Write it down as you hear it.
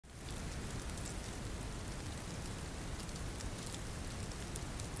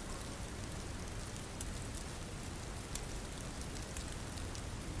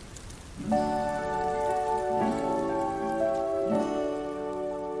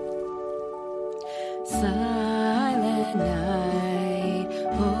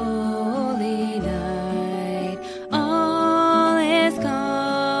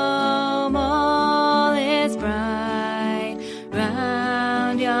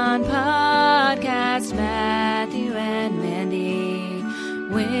on podcast Matthew and Mandi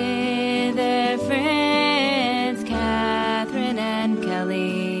with their friends Cathryn and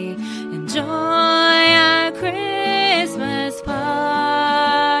Kelly. Enjoy our Christmas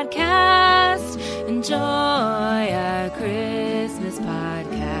podcast. Enjoy our Christmas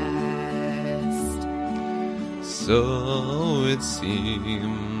podcast. So it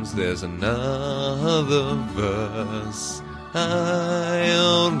seems there's another verse. I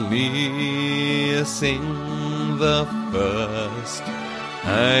only sing the first.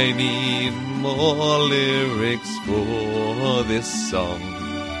 I need more lyrics for this song.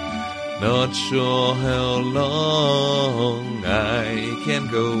 Not sure how long I can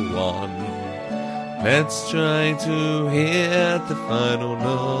go on. Let's try to hit the final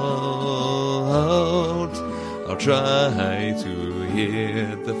note. I'll try to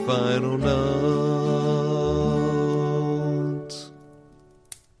hit the final note.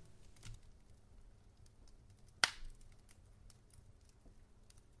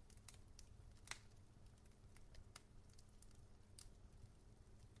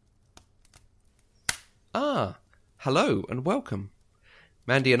 Hello and welcome.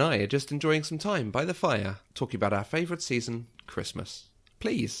 Mandi and I are just enjoying some time by the fire, talking about our favourite season, Christmas.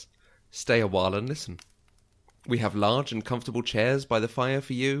 Please, stay a while and listen. We have large and comfortable chairs by the fire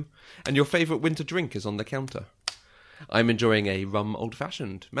for you, and your favourite winter drink is on the counter. I'm enjoying a rum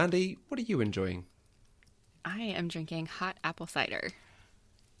old-fashioned. Mandi, what are you enjoying? I am drinking hot apple cider.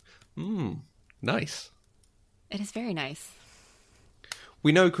 Nice. It is very nice.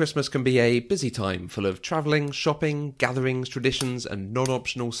 We know Christmas can be a busy time full of travelling, shopping, gatherings, traditions and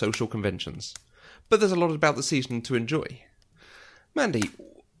non-optional social conventions. But there's a lot about the season to enjoy. Mandi,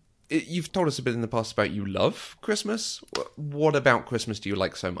 you've told us a bit in the past about you love Christmas. What about Christmas do you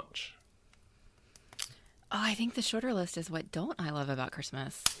like so much? Oh, I think the shorter list is what don't I love about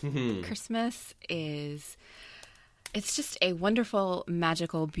Christmas. Christmas is... It's just a wonderful,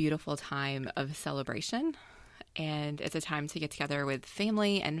 magical, beautiful time of celebration. And it's a time to get together with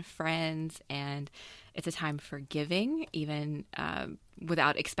family and friends, and it's a time for giving, even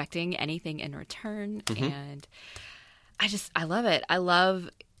without expecting anything in return. And I love it. I love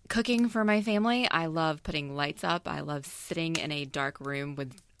cooking for my family. I love putting lights up. I love sitting in a dark room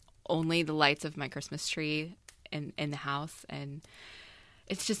with only the lights of my Christmas tree in the house. And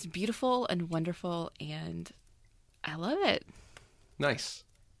it's just beautiful and wonderful, and I love it. Nice.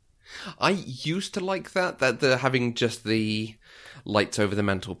 I used to like that the having just the lights over the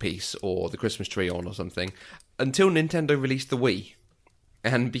mantelpiece or the Christmas tree on or something, until Nintendo released the Wii.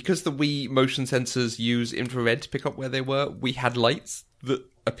 And because the Wii motion sensors use infrared to pick up where they were, we had lights that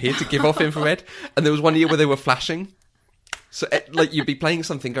appeared to give off infrared. And there was one year where they were flashing. So, like, you'd be playing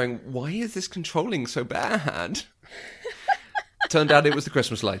something going, why is this controlling so bad? Turned out it was the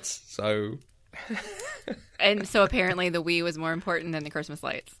Christmas lights, so... And so apparently the Wii was more important than the Christmas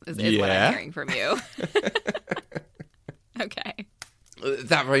lights, is what I'm hearing from you. Okay.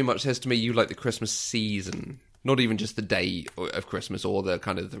 That very much says to me you like the Christmas season, not even just the day of Christmas or the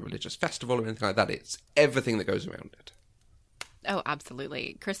kind of the religious festival or anything like that. It's everything that goes around it. Oh,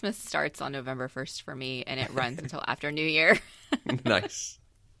 absolutely. Christmas starts on November 1st for me, and it runs until after New Year. Nice.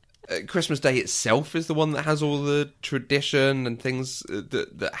 Christmas Day itself is the one that has all the tradition and things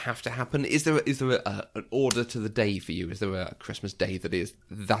that have to happen. Is there an order to the day for you? Is there a Christmas Day that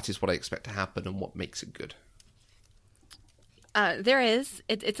is what I expect to happen and what makes it good? There is.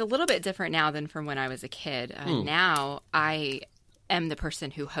 It's a little bit different now than from when I was a kid. Now I am the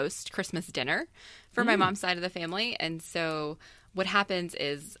person who hosts Christmas dinner for my mom's side of the family. And so what happens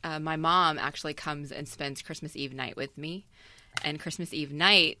is my mom actually comes and spends Christmas Eve night with me. And Christmas Eve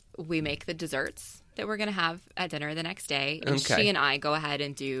night, we make the desserts that we're going to have at dinner the next day. And she and I go ahead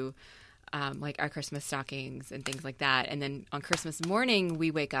and do like our Christmas stockings and things like that. And then on Christmas morning,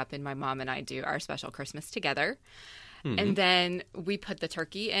 we wake up and my mom and I do our special Christmas together. And then we put the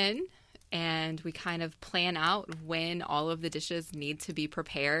turkey in and we kind of plan out when all of the dishes need to be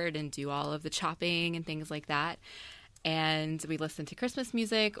prepared and do all of the chopping and things like that. And we listen to Christmas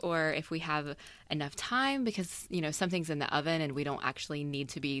music, or if we have enough time, because, you know, something's in the oven and we don't actually need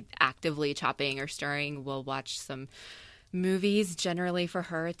to be actively chopping or stirring, we'll watch some movies. Generally for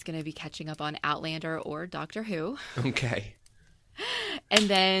her, it's going to be catching up on Outlander or Doctor Who. Okay. And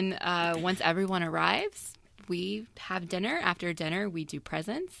then once everyone arrives, we have dinner. After dinner, we do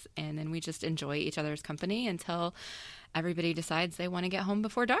presents, and then we just enjoy each other's company until everybody decides they want to get home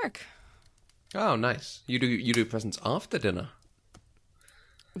before dark. Oh, nice. You do presents after dinner?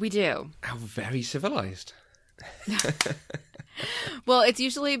 We do. How very civilized. Well, it's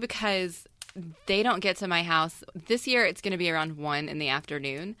usually because they don't get to my house. This year it's going to be around 1 in the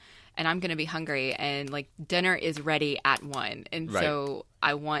afternoon, and I'm going to be hungry, and like dinner is ready at 1. And so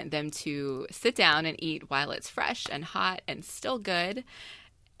I want them to sit down and eat while it's fresh and hot and still good,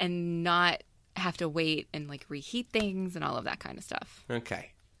 and not have to wait and like reheat things and all of that kind of stuff.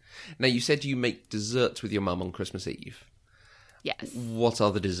 Okay. Now, you said you make desserts with your mum on Christmas Eve. Yes. What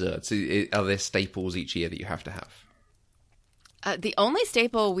are the desserts? Are there staples each year that you have to have? The only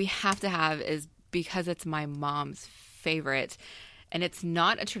staple we have to have is, because it's my mom's favorite, and it's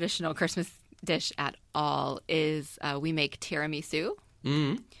not a traditional Christmas dish at all, is we make tiramisu.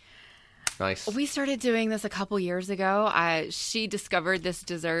 Nice. We started doing this a couple years ago. She discovered this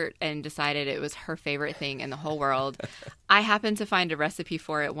dessert and decided it was her favorite thing in the whole world. I happened to find a recipe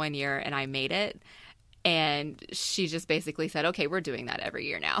for it one year, and I made it. And she just basically said, okay, we're doing that every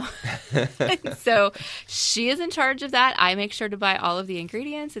year now. So she is in charge of that. I make sure to buy all of the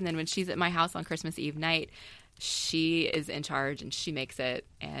ingredients. And then when she's at my house on Christmas Eve night, she is in charge and she makes it.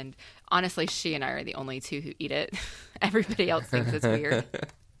 And honestly, she and I are the only two who eat it. Everybody else thinks it's weird.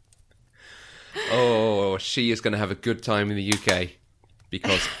 Oh, she is going to have a good time in the UK,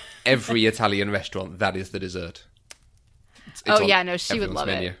 because every Italian restaurant, that is the dessert. It's no, she would love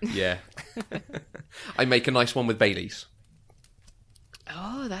it. Yeah. I make a nice one with Baileys.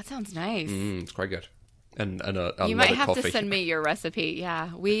 Oh, that sounds nice. It's quite good. And a you lot might of have coffee. to send me your recipe.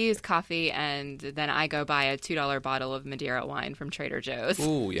 Yeah, we use coffee, and then I go buy a $2 bottle of Madeira wine from Trader Joe's.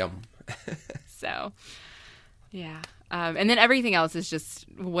 Ooh, yum. So, yeah. And then everything else is just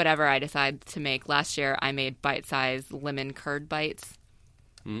whatever I decide to make. Last year, I made bite-sized lemon curd bites.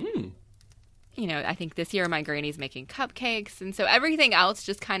 You know, I think this year my granny's making cupcakes. And so everything else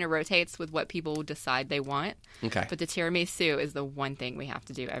just kind of rotates with what people decide they want. Okay. But the tiramisu is the one thing we have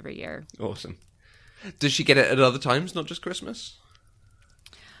to do every year. Awesome. Does she get it at other times, not just Christmas?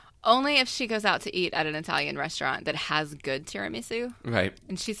 Only if she goes out to eat at an Italian restaurant that has good tiramisu. Right.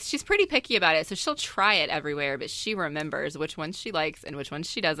 And she's pretty picky about it, so she'll try it everywhere, but she remembers which ones she likes and which ones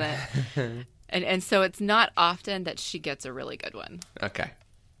she doesn't. and so it's not often that she gets a really good one. Okay.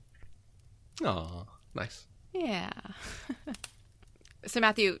 Oh, nice. Yeah. So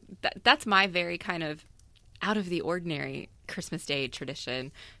Matthew, that's my very kind of out of the ordinary Christmas Day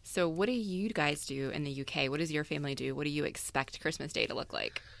tradition. So what do you guys do in the UK? What does your family do? What do you expect Christmas Day to look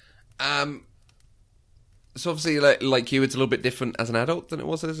like? So obviously, like you, it's a little bit different as an adult than it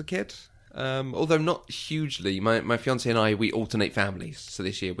was as a kid. Although not hugely. My fiance and I, we alternate families. So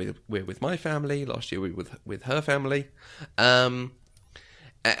this year we're with my family. Last year we were with her family.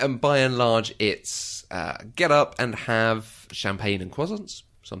 And by and large, it's get up and have champagne and croissants,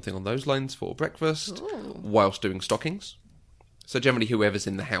 something on those lines for breakfast, whilst doing stockings. So generally whoever's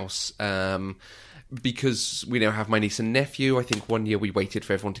in the house, because we now have my niece and nephew, I think one year we waited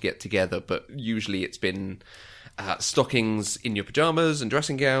for everyone to get together, but usually it's been stockings in your pyjamas and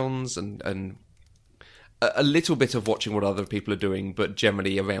dressing gowns and a little bit of watching what other people are doing, but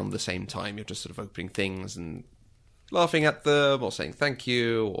generally around the same time. You're just sort of opening things and laughing at them or saying thank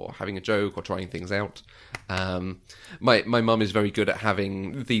you or having a joke or trying things out. My mum is very good at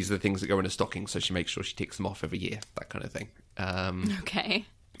having these are the things that go in a stocking, so she makes sure she ticks them off every year, that kind of thing. Okay.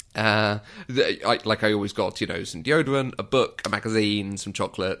 Like I always got, some deodorant, a book, a magazine, some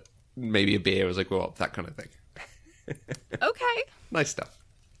chocolate, maybe a beer as I grow up, that kind of thing. Okay. Nice stuff.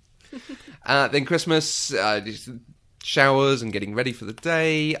 Then Christmas, just showers and getting ready for the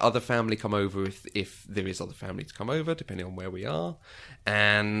day. Other family come over if there is other family to come over, depending on where we are.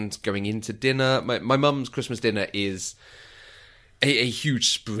 And going into dinner. My mum's Christmas dinner is a huge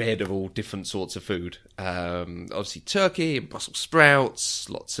spread of all different sorts of food. Obviously turkey and Brussels sprouts,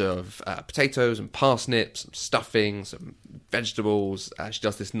 lots of potatoes and parsnips, some stuffing, some vegetables. She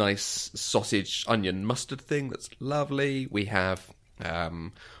does this nice sausage, onion, mustard thing that's lovely. We have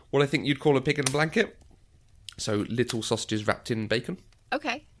what I think you'd call a pig in a blanket. So little sausages wrapped in bacon.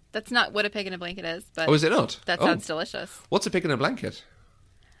 Okay. That's not what a pig in a blanket is. But oh, is it not? That sounds delicious. What's a pig in a blanket?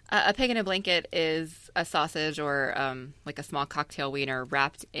 A pig in a blanket is a sausage or like a small cocktail wiener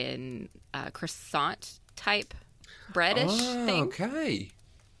wrapped in croissant type breadish thing. Okay.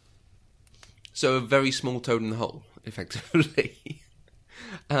 So a very small toad in the hole, effectively.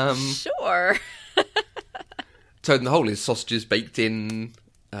 Sure. Toad in the hole is sausages baked in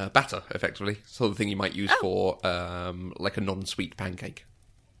batter, effectively. Sort of thing you might use for like a non-sweet pancake.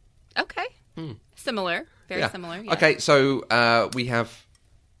 Okay. Similar. Very similar. Yeah. Okay, so we have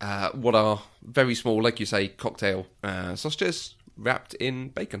what are very small, like you say, cocktail sausages wrapped in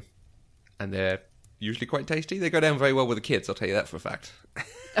bacon. And they're usually quite tasty. They go down very well with the kids, I'll tell you that for a fact.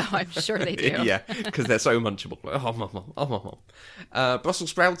 Oh, I'm sure they do. Yeah, because they're so munchable. Brussels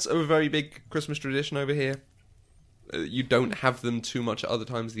sprouts are a very big Christmas tradition over here. You don't have them too much at other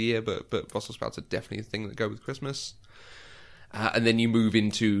times of the year, but Brussels sprouts are definitely a thing that go with Christmas. And then you move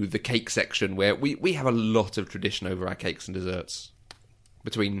into the cake section, where we have a lot of tradition over our cakes and desserts.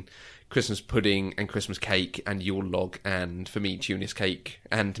 Between Christmas pudding and Christmas cake and Yule log and, for me, Tunis cake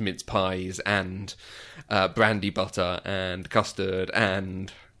and mince pies and brandy butter and custard,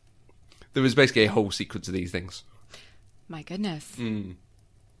 and there is basically a whole sequence of these things. My goodness.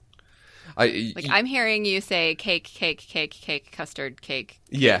 I'm hearing you say cake, custard, cake.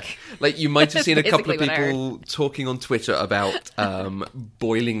 Yeah, like you might have seen a couple of Basically people talking on Twitter about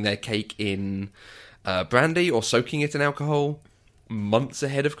boiling their cake in brandy or soaking it in alcohol months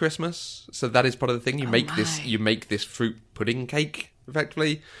ahead of Christmas. So that is part of the thing. You make this fruit pudding cake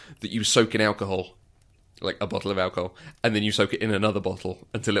effectively that you soak in alcohol, like a bottle of alcohol, and then you soak it in another bottle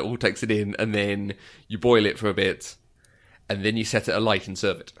until it all takes it in, and then you boil it for a bit, and then you set it alight and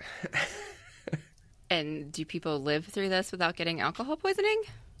serve it. And do people live through this without getting alcohol poisoning?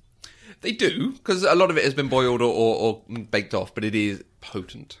 They do, because a lot of it has been boiled or baked off, but it is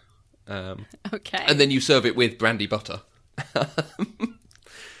potent. Okay. And then you serve it with brandy butter.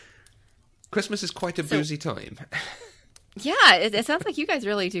 Christmas is quite a boozy time. Yeah, it sounds like you guys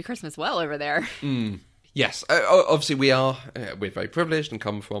really do Christmas well over there. Yes, obviously we're very privileged and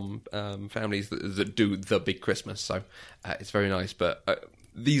come from families that do the big Christmas, so it's very nice. But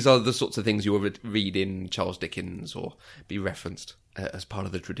these are the sorts of things you will read in Charles Dickens or be referenced as part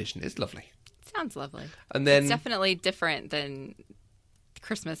of the tradition. It's lovely. Sounds lovely. And then it's definitely different than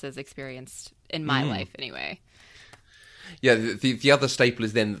Christmas is experienced in my life, anyway. Yeah, the other staple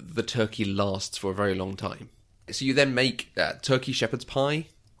is then the turkey lasts for a very long time. So you then make turkey shepherd's pie,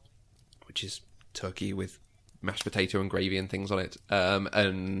 which is turkey with mashed potato and gravy and things on it,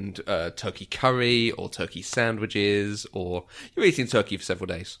 and turkey curry or turkey sandwiches, or you're eating turkey for several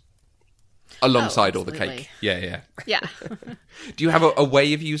days alongside all the cake. Yeah. Do you have a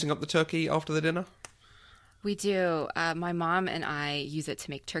way of using up the turkey after the dinner? We do. My mom and I use it to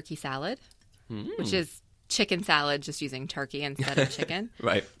make turkey salad, which is chicken salad just using turkey instead of chicken.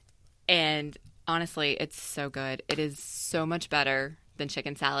 Right. And honestly, it's so good. It is so much better than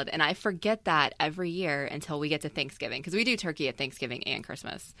chicken salad. And I forget that every year until we get to Thanksgiving, because we do turkey at Thanksgiving and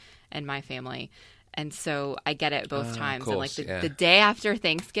Christmas in my family. And so I get it both times. Course, and the day after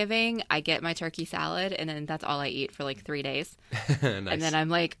Thanksgiving, I get my turkey salad, and then that's all I eat for like 3 days. Nice. And then I'm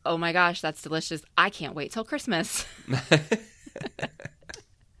like, oh my gosh, that's delicious. I can't wait till Christmas.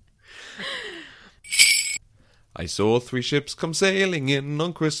 I saw 3 ships come sailing in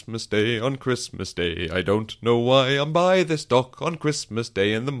on Christmas Day, on Christmas Day. I don't know why I'm by this dock on Christmas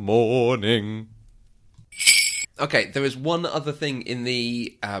Day in the morning. Okay, there is one other thing in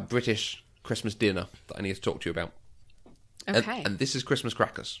the British Christmas dinner that I need to talk to you about. Okay. And this is Christmas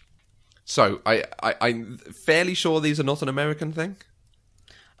crackers. So, I'm fairly sure these are not an American thing.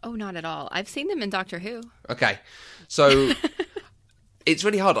 Oh, not at all. I've seen them in Doctor Who. Okay, so it's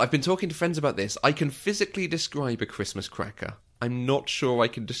really hard. I've been talking to friends about this. I can physically describe a Christmas cracker. I'm not sure I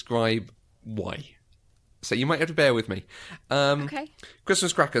can describe why. So you might have to bear with me. Okay.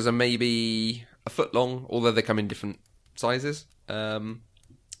 Christmas crackers are maybe a foot long, although they come in different sizes.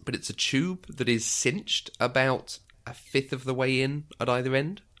 But it's a tube that is cinched about a fifth of the way in at either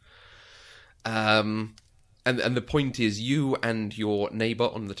end. And the point is you and your neighbour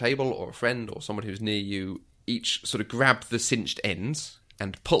on the table, or a friend, or someone who's near you, each sort of grab the cinched ends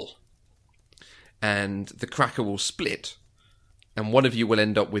and pull. And the cracker will split. And one of you will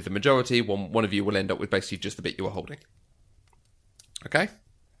end up with the majority, one of you will end up with basically just the bit you were holding. Okay?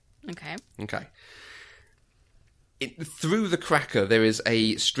 Okay. Through the cracker, there is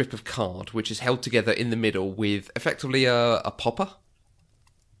a strip of card, which is held together in the middle with effectively a popper.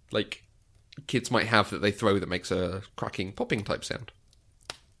 Like kids might have that they throw that makes a cracking, popping type sound.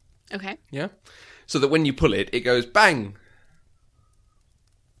 Okay. Yeah? So that when you pull it, it goes bang.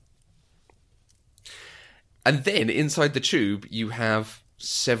 And then inside the tube, you have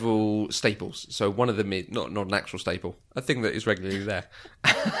several staples. So one of them is not an actual staple, a thing that is regularly there.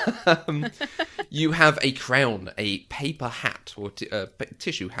 You have a crown, a paper hat, or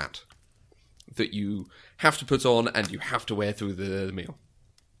tissue hat that you have to put on and you have to wear through the meal.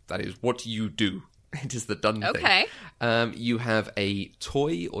 That is what you do. It is the done thing. Okay. You have a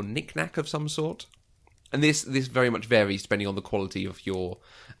toy or knick-knack of some sort. And this very much varies depending on the quality of your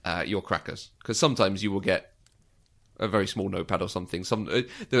crackers. Because sometimes you will get a very small notepad or something.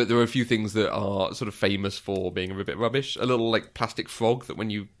 There are a few things that are sort of famous for being a bit rubbish. A little like plastic frog that when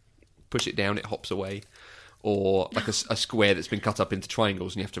you push it down, it hops away. Or like a square that's been cut up into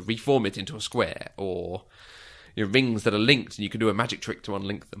triangles and you have to reform it into a square. Or rings that are linked and you can do a magic trick to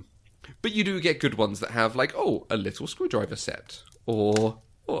unlink them. But you do get good ones that have like, a little screwdriver set. Or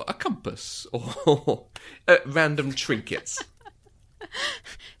a compass. Or random trinkets.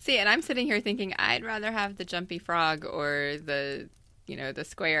 See, and I'm sitting here thinking I'd rather have the jumpy frog or the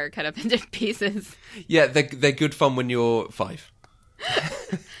square cut up into pieces. Yeah, they're good fun when you're 5.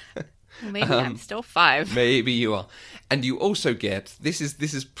 Well, maybe I'm still 5. Maybe you are. And you also get, this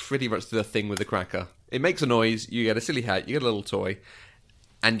is pretty much the thing with the cracker. It makes a noise, you get a silly hat, you get a little toy,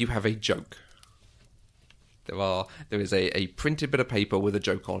 and you have a joke. There is a printed bit of paper with a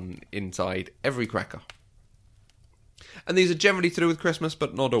joke on inside every cracker. And these are generally to do with Christmas,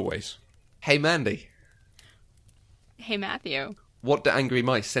 but not always. Hey, Mandy. Hey, Matthew. What do angry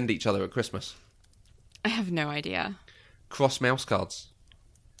mice send each other at Christmas? I have no idea. Cross mouse cards.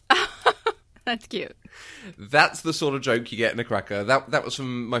 That's cute. That's the sort of joke you get in a cracker. That was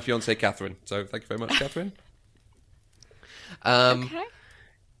from my fiancée, Cathryn. So thank you very much, Cathryn. Okay.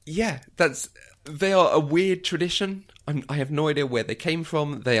 Yeah, they are a weird tradition. I have no idea where they came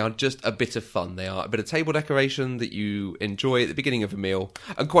from. They are just a bit of fun. They are a bit of table decoration that you enjoy at the beginning of a meal.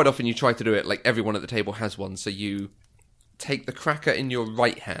 And quite often you try to do it like everyone at the table has one. So you take the cracker in your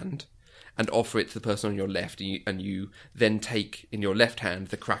right hand and offer it to the person on your left. And you then take in your left hand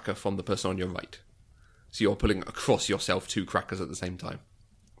the cracker from the person on your right. So you're pulling across yourself 2 crackers at the same time.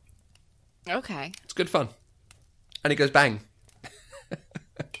 Okay. It's good fun. And it goes bang.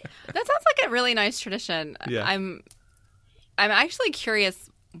 That sounds like a really nice tradition. Yeah. I'm actually curious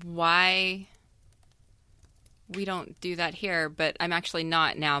why we don't do that here, but I'm actually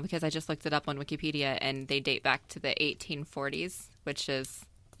not now because I just looked it up on Wikipedia and they date back to the 1840s, which is,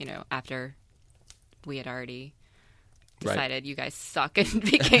 after we had already decided you guys suck and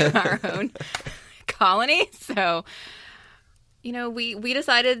became our own colony. So, we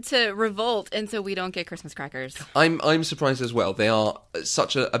decided to revolt, and so we don't get Christmas crackers. I'm surprised as well. They are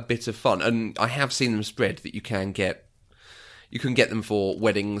such a bit of fun, and I have seen them spread that you can get them for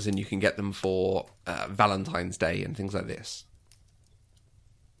weddings, and you can get them for Valentine's Day and things like this.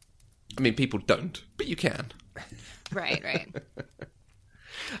 I mean, people don't, but you can. Right.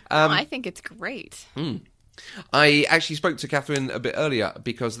 I think it's great. I actually spoke to Cathryn a bit earlier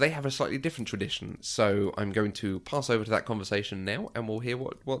because they have a slightly different tradition. So I'm going to pass over to that conversation now and we'll hear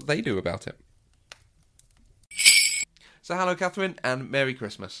what they do about it. So hello, Cathryn, and Merry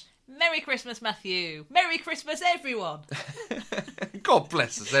Christmas. Merry Christmas, Matthew. Merry Christmas, everyone. God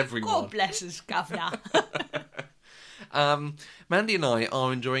bless us, everyone. God bless us, Governor. Mandi and I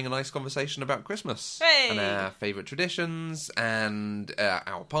are enjoying a nice conversation about Christmas. Hey. And our favourite traditions and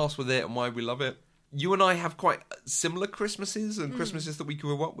our past with it and why we love it. You and I have quite similar Christmases and Christmases that we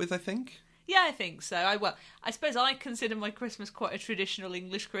grew up with, I think. Yeah, I think so. I suppose I consider my Christmas quite a traditional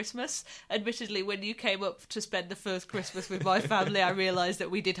English Christmas. Admittedly, when you came up to spend the first Christmas with my family, I realised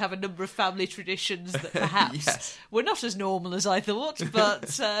that we did have a number of family traditions that perhaps were not as normal as I thought.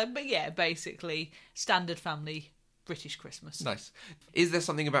 But yeah, basically, standard family British Christmas. Nice. Is there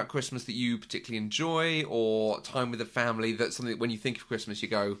something about Christmas that you particularly enjoy, or time with the family that's something that when you think of Christmas you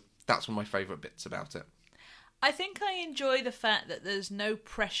go, that's one of my favourite bits about it? I think I enjoy the fact that there's no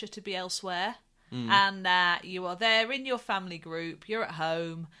pressure to be elsewhere, and that you are there in your family group, you're at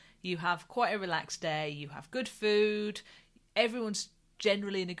home, you have quite a relaxed day, you have good food, everyone's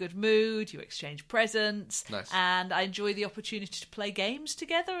generally in a good mood, you exchange presents. Nice. And I enjoy the opportunity to play games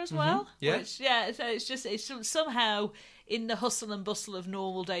together as well. Yeah. So it's somehow in the hustle and bustle of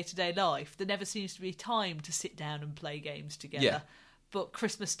normal day-to-day life, there never seems to be time to sit down and play games together. Yeah. But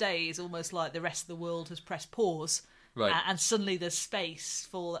Christmas Day is almost like the rest of the world has pressed pause, Right. and suddenly there's space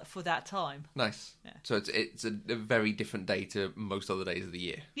for that time. Nice. Yeah. So it's a very different day to most other days of the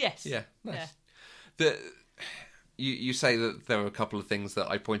year. Yes. Yeah, nice. Yeah. You say that there were a couple of things that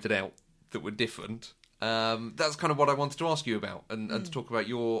I pointed out that were different. That's kind of what I wanted to ask you about, and to talk about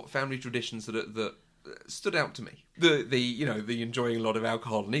your family traditions that stood out to me. The enjoying a lot of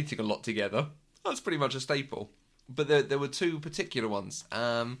alcohol and eating a lot together. That's pretty much a staple. But there were 2 particular ones.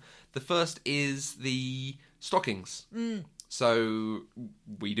 The first is the stockings. So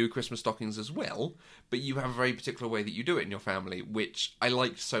we do Christmas stockings as well, but you have a very particular way that you do it in your family, which I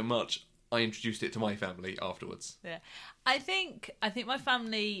liked so much, I introduced it to my family afterwards. Yeah. I think my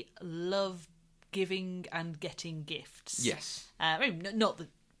family love giving and getting gifts. Yes. I mean, not the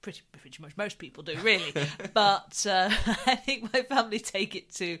pretty much most people do, really. But I think my family take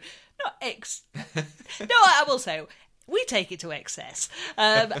it to No, I will say, we take it to excess.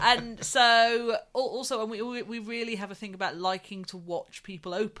 And so, also, and we really have a thing about liking to watch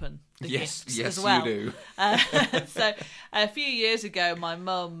people open the gifts as well. Yes, you do. So, a few years ago, my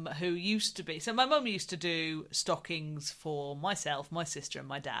mum, my mum used to do stockings for myself, my sister and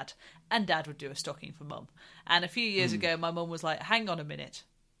my dad, and Dad would do a stocking for Mum. And a few years ago, my mum was like, hang on a minute.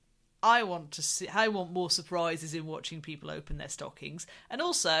 I want more surprises in watching people open their stockings. And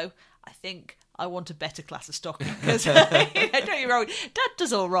also, I think I want a better class of stocking. Because, don't get me wrong, Dad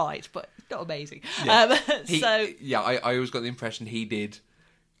does all right, but not amazing. Yeah. I always got the impression he did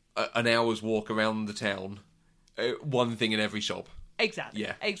an hour's walk around the town, one thing in every shop. Exactly.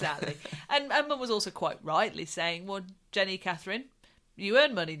 Yeah. Exactly. And Mum was also quite rightly saying, well, Jenny, Cathryn, you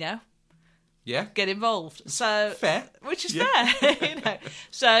earn money now. Yeah. Get involved. So fair. Which is fair.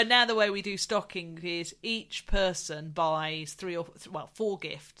 So now the way we do stocking is each person buys 4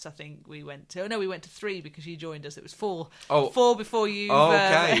 gifts. I think we went to. Oh no, we went to 3 because you joined us. It was 4. Oh. 4 before you.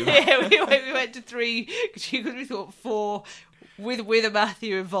 Okay. We went to 3 because we thought 4. With a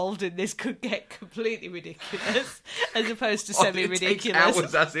Matthew involved in this could get completely ridiculous, as opposed to semi-ridiculous. It takes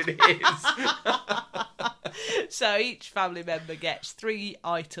hours as it is. So each family member gets 3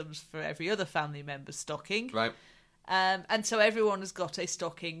 items for every other family member's stocking. Right. And so everyone has got a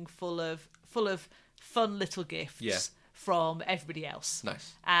stocking full of fun little gifts from everybody else.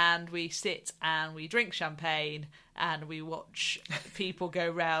 Nice. And we sit and we drink champagne and we watch people go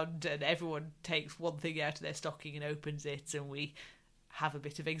round and everyone takes one thing out of their stocking and opens it and we have a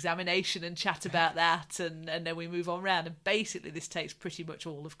bit of examination and chat about that and then we move on round. And basically this takes pretty much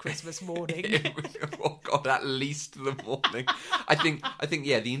all of Christmas morning. Oh God, at least the morning. I think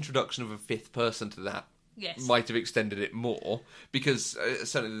the introduction of a 5th person to that might have extended it more because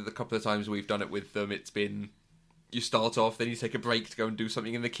certainly the couple of times we've done it with them, it's been you start off, then you take a break to go and do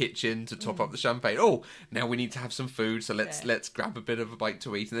something in the kitchen to top up the champagne. Oh, now we need to have some food, so let's grab a bit of a bite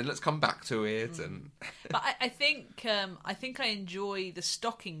to eat, and then let's come back to it. And but I think I enjoy the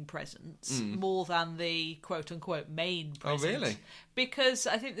stocking presents more than the quote unquote main present. Oh, really? Because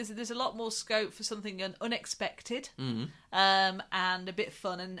I think there's a lot more scope for something unexpected and a bit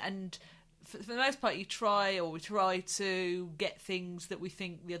fun and. For the most part, we try to get things that we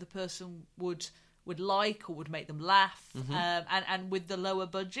think the other person would like or would make them laugh. And with the lower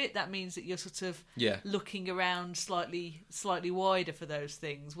budget, that means that you're sort of looking around slightly wider for those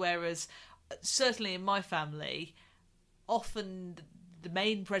things. Whereas, certainly in my family, often the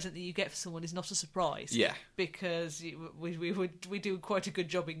main present that you get for someone is not a surprise. Yeah. Because we do quite a good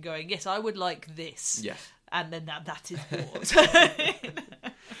job in going, yes, I would like this. Yeah. And then that is bought.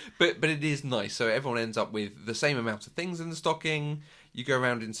 But it is nice. So everyone ends up with the same amount of things in the stocking. You go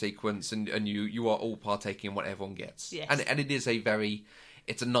around in sequence, and you are all partaking in what everyone gets. Yes. And it is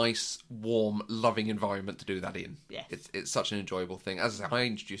it's a nice, warm, loving environment to do that in. Yes. It's such an enjoyable thing. As I say, I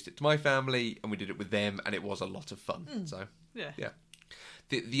introduced it to my family, and we did it with them, and it was a lot of fun. So yeah.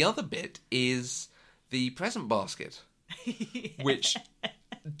 The other bit is the present basket, which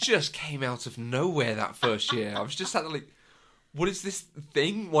just came out of nowhere that first year. I was just sat there like, what is this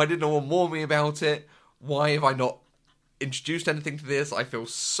thing? Why did no one warn me about it? Why have I not introduced anything to this? I feel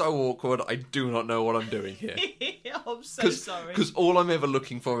so awkward. I do not know what I'm doing here. I'm so sorry. Because all I'm ever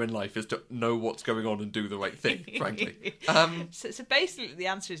looking for in life is to know what's going on and do the right thing, frankly. So basically the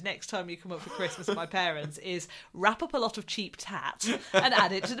answer is next time you come up for Christmas with my parents is wrap up a lot of cheap tat and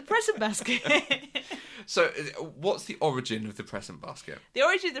add it to the present basket. So what's the origin of the present basket? The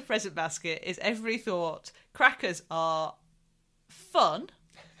origin of the present basket is everybody thought crackers are fun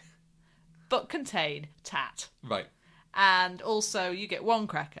but contain tat. Right. And also you get 1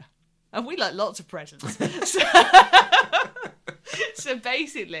 cracker. And we like lots of presents. So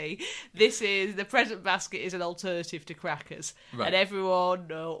basically, the present basket is an alternative to crackers. Right. And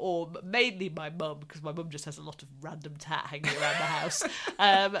everyone, or mainly my mum, because my mum just has a lot of random tat hanging around the house.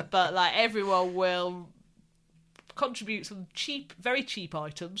 But like everyone will contribute some cheap, very cheap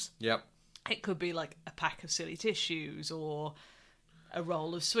items. Yep. It could be like a pack of silly tissues or a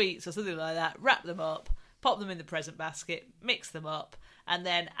roll of sweets or something like that. Wrap them up, pop them in the present basket, mix them up, and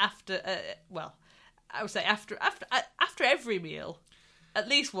then after every meal, at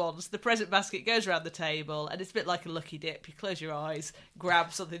least once, the present basket goes around the table, and it's a bit like a lucky dip. You close your eyes,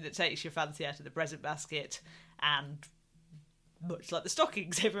 grab something that takes your fancy out of the present basket, and much like the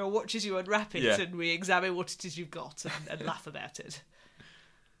stockings, everyone watches you unwrap it, and we examine what it is you've got and laugh about it.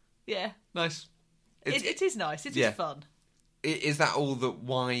 Yeah. Nice. It is nice. It is fun. Is that all that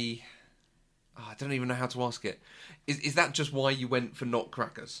why... Oh, I don't even know how to ask it. Is that just why you went for not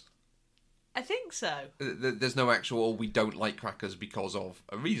crackers? I think so. There's no actual, we don't like crackers because of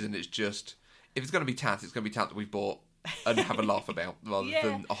a reason. It's just, if it's going to be tat, it's going to be tat that we've bought and have a laugh about, rather Yeah.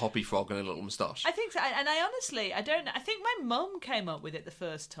 than a hoppy frog and a little moustache. I think so, and I honestly, I don't know. I think my mum came up with it the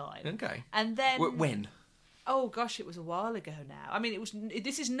first time. Okay. And then... When? Oh, gosh, it was a while ago now. I mean,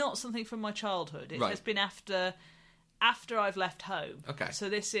 this is not something from my childhood. It Right. has been after I've left home. Okay. So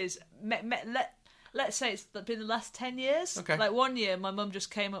this is... Let's say it's been the last 10 years. Okay. Like one year, my mum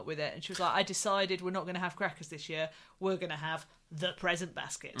just came up with it, and she was like, I decided we're not going to have crackers this year. We're going to have the present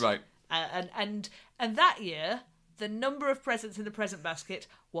basket. Right. And that year, the number of presents in the present basket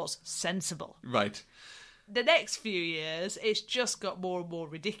was sensible. Right. The next few years, it's just got more and more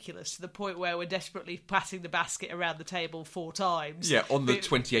ridiculous to the point where we're desperately passing the basket around the table 4 times. Yeah, on the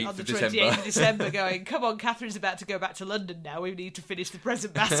 28th on the of December. 28th of December going, come on, Cathryn's about to go back to London now. We need to finish the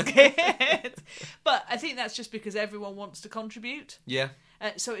present basket. But I think that's just because everyone wants to contribute. Yeah.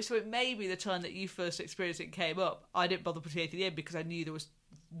 So it may be the time that you first experienced it came up. I didn't bother putting anything in because I knew there was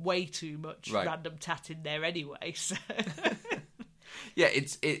way too much random tat in there anyway. So... Yeah,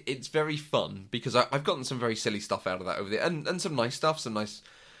 it's very fun because I've gotten some very silly stuff out of that over there, and some nice stuff, some nice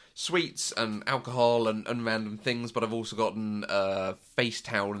sweets and alcohol and random things. But I've also gotten a face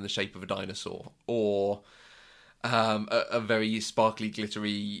towel in the shape of a dinosaur, or a very sparkly,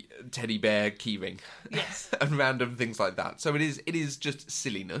 glittery teddy bear keyring, Yes, and random things like that. So it is just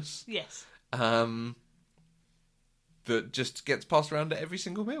silliness. yes, That just gets passed around at every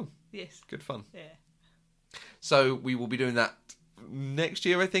single meal. yes. Good fun. Yeah. So we will be doing that next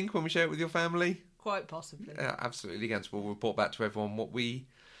year, I think, when we share it with your family. Quite possibly. Absolutely, again. So we'll report back to everyone what we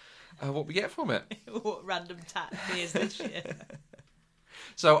get from it. What random tat appears this year.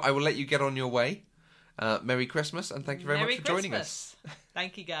 So I will let you get on your way. Merry Christmas, and thank you very Merry much for joining us. Christmas.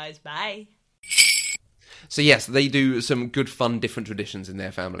 Thank you, guys. Bye. So yes, they do some good, fun, different traditions in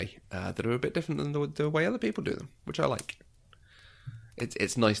their family that are a bit different than the way other people do them, which I like.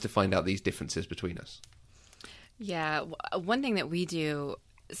 It's nice to find out these differences between us. Yeah, one thing that we do,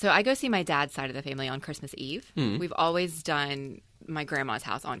 so I go see my dad's side of the family on Christmas Eve. We've always done my grandma's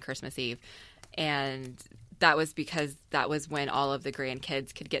house on Christmas Eve, and that was because that was when all of the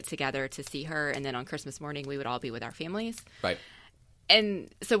grandkids could get together to see her, and then on Christmas morning we would all be with our families. Right.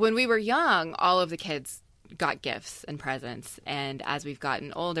 And so when we were young, all of the kids got gifts and presents, and as we've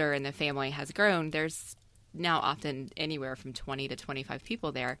gotten older and the family has grown, there's now often anywhere from 20 to 25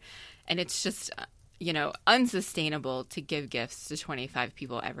 people there, and it's just... unsustainable to give gifts to 25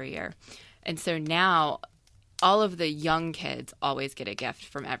 people every year. And so now all of the young kids always get a gift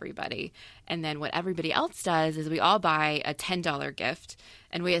from everybody. And then what everybody else does is we all buy a $10 gift,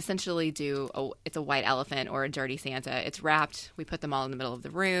 and we essentially it's a white elephant or a dirty Santa. It's wrapped. We put them all in the middle of the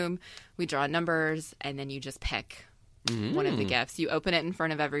room. We draw numbers, and then you just pick one of the gifts. You open it in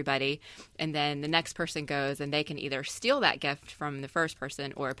front of everybody, and then the next person goes, and they can either steal that gift from the first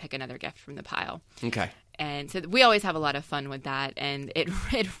person or pick another gift from the pile. Okay. And so we always have a lot of fun with that, and it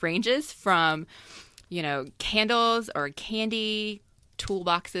ranges from, candles or candy,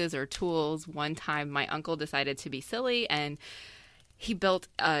 toolboxes or tools. One time my uncle decided to be silly, and he built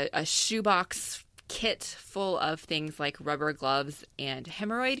a shoebox kit full of things like rubber gloves and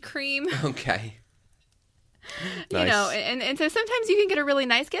hemorrhoid cream. Okay. Nice. And so sometimes you can get a really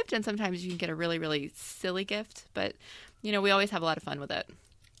nice gift, and sometimes you can get a really, really silly gift. But, we always have a lot of fun with it.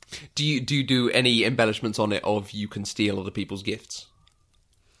 Do you do any embellishments on it of you can steal other people's gifts?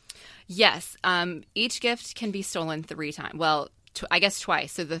 Yes. Each gift can be stolen 3 times. Well, I guess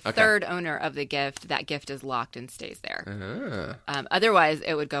twice. So the third owner of the gift, that gift is locked and stays there. Otherwise,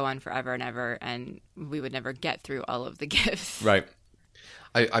 it would go on forever and ever, and we would never get through all of the gifts. Right.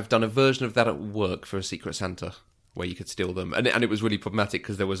 I've done a version of that at work for a Secret Santa where you could steal them. And it was really problematic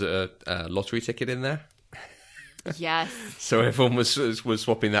because there was a lottery ticket in there. Yes. So everyone was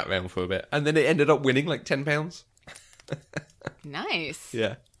swapping that round for a bit. And then it ended up winning like £10. Nice.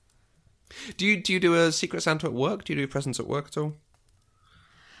 Yeah. Do you do a Secret Santa at work? Do you do presents at work at all?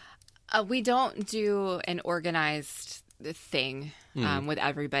 We don't do an organized thing with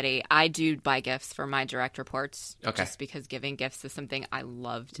everybody. I do buy gifts for my direct reports, just because giving gifts is something I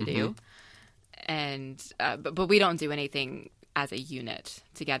love to do. And but we don't do anything as a unit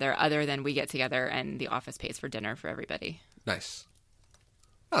together, other than we get together and the office pays for dinner for everybody. Nice.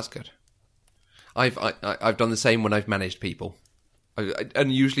 That's good. I've done the same when I've managed people.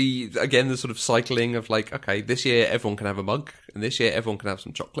 And usually, again, the sort of cycling of like, okay, this year everyone can have a mug, and this year everyone can have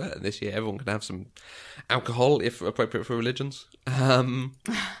some chocolate, and this year everyone can have some alcohol, if appropriate for religions, and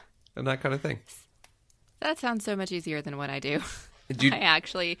that kind of thing. That sounds so much easier than what I do. I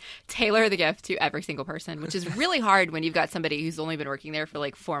actually tailor the gift to every single person, which is really hard when you've got somebody who's only been working there for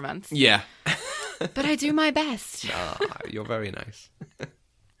like 4 months. Yeah. But I do my best. You're very nice.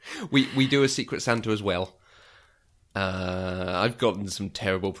 We do a Secret Santa as well. I've gotten some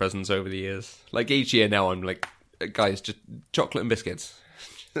terrible presents over the years. Like each year now, I'm like, guys, just chocolate and biscuits.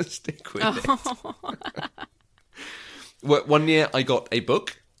 Just stick with it. One year, I got a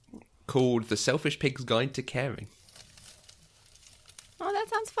book called The Selfish Pig's Guide to Caring. Oh, that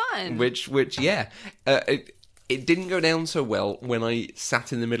sounds fun. Which, yeah. It didn't go down so well when I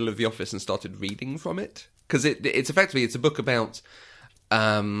sat in the middle of the office and started reading from it. Because it's effectively, it's a book about...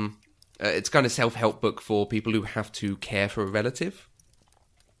 it's kind of self-help book for people who have to care for a relative.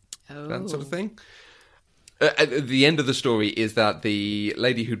 Oh. That sort of thing. At the end of the story is that the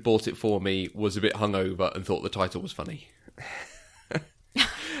lady who'd bought it for me was a bit hungover and thought the title was funny.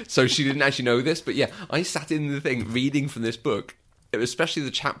 So she didn't actually know this, but yeah, I sat in the thing reading from this book, especially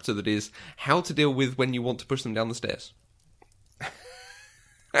the chapter that is how to deal with when you want to push them down the stairs.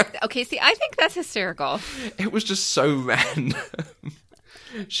 Okay, see, I think that's hysterical. It was just so random.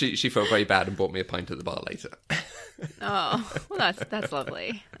 She felt very bad and bought me a pint at the bar later. Oh, well, that's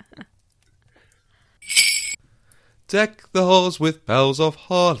lovely. Deck the halls with boughs of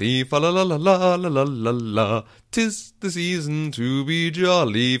holly, fa la la la la la la la la. 'Tis the season to be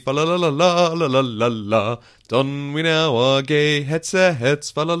jolly, fa la la la la la la la la. Don we now our gay heads,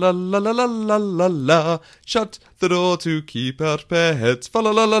 fa la la la la la la la la. Shut the door to keep out pets, fa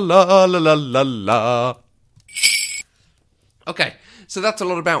la la la la la la la la. Okay, so that's a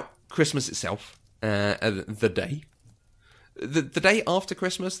lot about Christmas itself, the day. The day after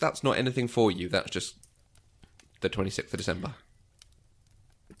Christmas, that's not anything for you, that's just the 26th of December.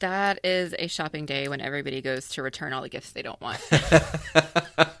 That is a shopping day when everybody goes to return all the gifts they don't want.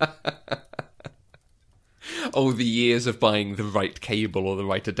 Oh, the years of buying the right cable or the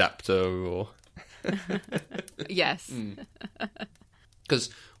right adapter, or... Yes.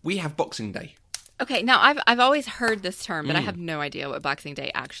 Because we have Boxing Day. Okay, now I've always heard this term, but I have no idea what Boxing Day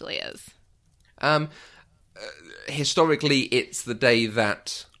actually is. Historically, it's the day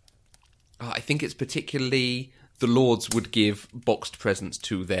that... I think it's particularly... the lords would give boxed presents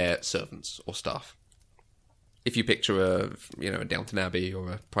to their servants or staff. If you picture a Downton Abbey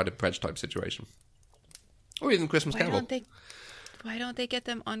or a Pride and Prejudice type situation. Or even Christmas Carol. Why don't they get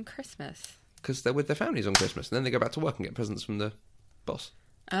them on Christmas? Because they're with their families on Christmas, and then they go back to work and get presents from the boss.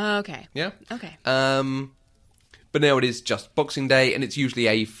 Oh, okay. Yeah? Okay. But now it is just Boxing Day, and it's usually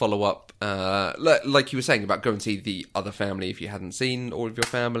a follow-up, like you were saying, about going to see the other family if you hadn't seen all of your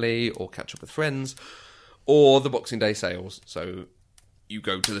family, or catch up with friends, or the Boxing Day sales. So you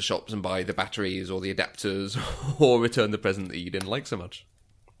go to the shops and buy the batteries or the adapters, or return the present that you didn't like so much.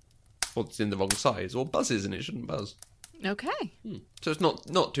 Or it's in the wrong size, or buzzes and it shouldn't buzz. Okay. So it's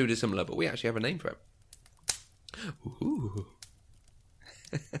not too dissimilar, but we actually have a name for it. Ooh.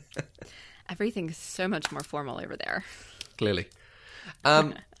 Everything's so much more formal over there. Clearly.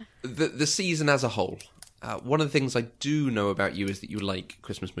 The season as a whole. One of the things I do know about you is that you like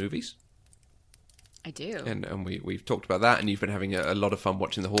Christmas movies. I do. And we've talked about that, and you've been having a lot of fun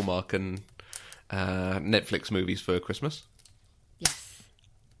watching the Hallmark and Netflix movies for Christmas. Yes.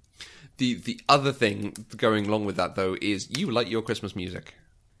 The other thing going along with that, though, is you like your Christmas music.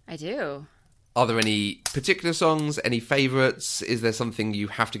 I do. Are there any particular songs, any favourites? Is there something you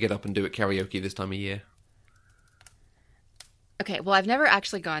have to get up and do at karaoke this time of year? Okay, well, I've never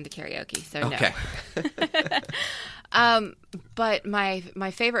actually gone to karaoke, so okay. No. But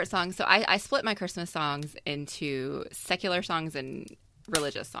my favorite songs, so I split my Christmas songs into secular songs and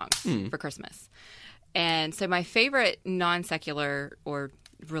religious songs for Christmas. And so my favorite non-secular or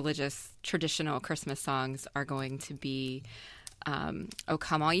religious traditional Christmas songs are going to be O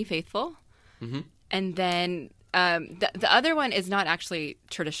Come All Ye Faithful. Mm-hmm. And then the other one is not actually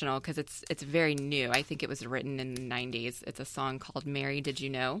traditional because it's very new. I think it was written in the 90s. It's a song called Mary, Did You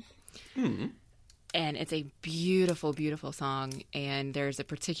Know? Mm-hmm. And it's a beautiful, beautiful song. And there's a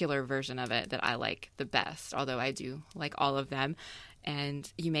particular version of it that I like the best, although I do like all of them.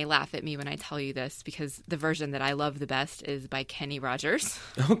 And you may laugh at me when I tell you this because the version that I love the best is by Kenny Rogers.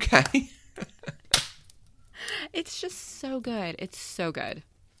 Okay. It's just so good. It's so good.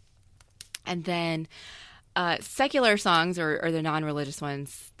 And then secular songs or the non-religious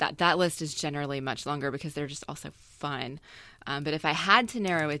ones, that list is generally much longer because they're just also fun. But if I had to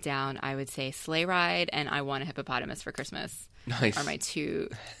narrow it down, I would say Sleigh Ride and I Want a Hippopotamus for Christmas are my two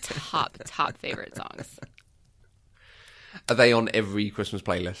top favorite songs. Are they on every Christmas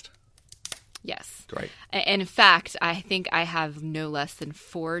playlist? Yes. Great. In fact, I think I have no less than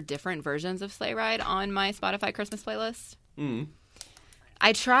 4 different versions of Sleigh Ride on my Spotify Christmas playlist. Mm.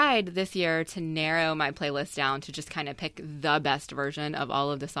 I tried this year to narrow my playlist down to just kind of pick the best version of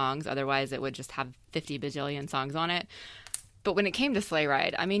all of the songs. Otherwise, it would just have 50 bajillion songs on it. But when it came to Sleigh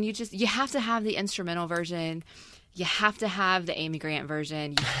Ride, I mean, you have to have the instrumental version. you have to have the Amy Grant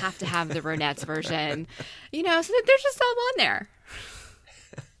version. You have to have the Ronettes version. So that they're just all on there.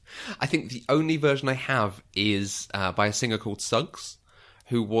 I think the only version I have is by a singer called Suggs,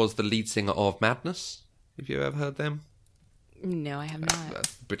 who was the lead singer of Madness. Have you ever heard them? No, I have not. A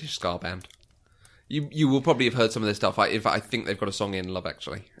British ska band. You will probably have heard some of their stuff. In fact, I think they've got a song in Love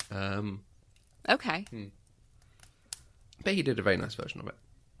Actually. Okay. But he did a very nice version of it.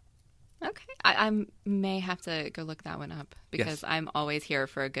 Okay. I may have to go look that one up because Yes. I'm always here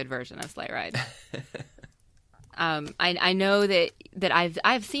for a good version of Sleigh Ride. I know that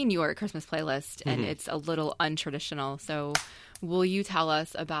I've seen your Christmas playlist and it's a little untraditional. So will you tell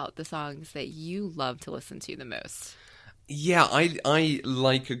us about the songs that you love to listen to the most? Yeah, I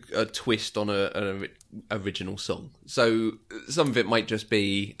like a twist on an original song. So some of it might just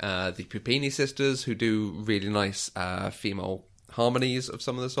be the Pupini sisters, who do really nice female harmonies of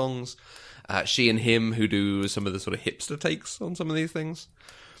some of the songs. She and Him, who do some of the sort of hipster takes on some of these things.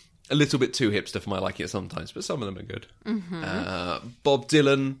 A little bit too hipster for my liking sometimes, but some of them are good. Bob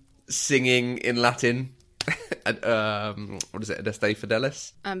Dylan singing in Latin. What is it? Adeste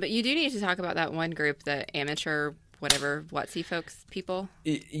Fidelis? But you do need to talk about that one group, the amateur whatever Watsy folks people.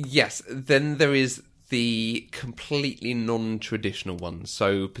 Yes. Then there is the completely non-traditional ones.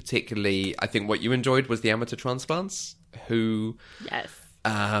 So particularly, I think what you enjoyed was the Amateur Transplants, who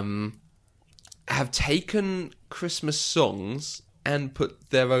have taken Christmas songs and put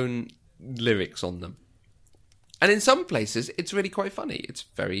their own lyrics on them. And in some places, it's really quite funny. It's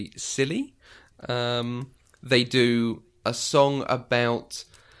very silly. They do a song about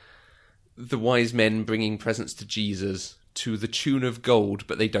the wise men bringing presents to Jesus to the tune of gold,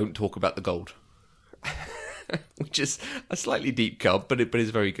 but they don't talk about the gold. Which is a slightly deep cut, but it is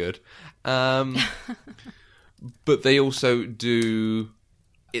very good. But they also do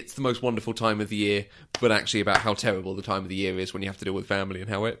It's the Most Wonderful Time of the Year, but actually about how terrible the time of the year is when you have to deal with family and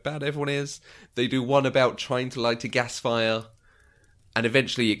how bad everyone is. They do one about trying to light a gas fire, and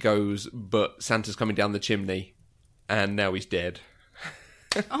eventually it goes, but Santa's coming down the chimney, and now he's dead.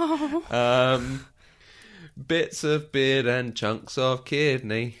 Bits of beard and chunks of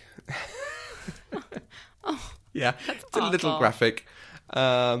kidney. Yeah, it's awful. a little graphic.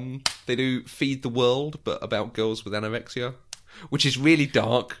 They do Feed the World, but about girls with anorexia, which is really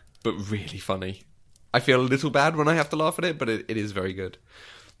dark, but really funny. I feel a little bad when I have to laugh at it, but it is very good.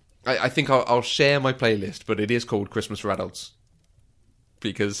 I think I'll share my playlist, but it is called Christmas for Adults,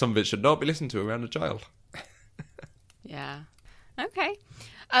 because some of it should not be listened to around a child. Yeah. Okay.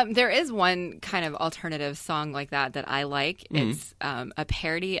 There is one kind of alternative song like that I like. It's a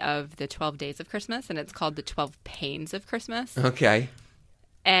parody of the 12 Days of Christmas, and it's called the 12 Pains of Christmas. Okay.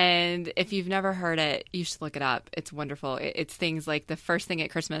 And if you've never heard it, you should look it up. It's wonderful. It's things like the first thing at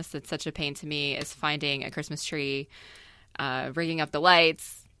Christmas that's such a pain to me is finding a Christmas tree, rigging up the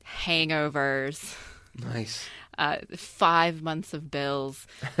lights, hangovers. Nice. 5 months of bills.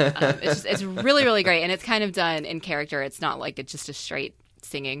 It's really, really great. And it's kind of done in character. It's not like it's just a straight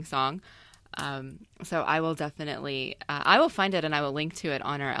singing song. So I will definitely, I will find it and I will link to it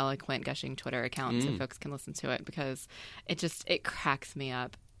on our Eloquent Gushing Twitter account so folks can listen to it, because it cracks me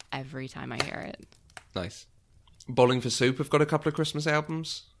up every time I hear it. Nice. Bowling for Soup have got a couple of Christmas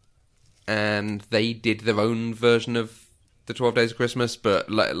albums, and they did their own version of the 12 Days of Christmas,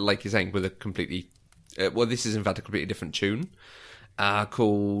 but like you're saying, with a completely, this is in fact a completely different tune,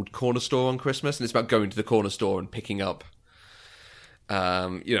 called Corner Store on Christmas, and it's about going to the corner store and picking up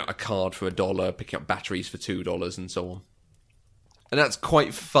a card for $1, picking up batteries for $2 and so on. And that's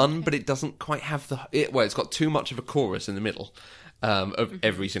quite fun, but it doesn't quite have it's got too much of a chorus in the middle of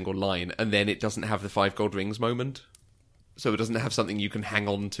every single line, and then it doesn't have the 5 gold rings moment. So it doesn't have something you can hang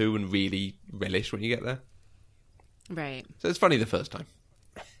on to and really relish when you get there. Right. So it's funny the first time.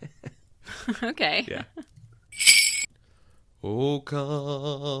 Okay. Yeah. Oh,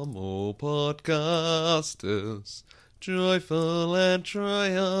 come, oh, podcasters, joyful and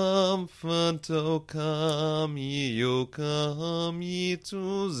triumphant, O come ye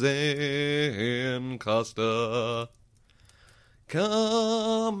to Zencaster.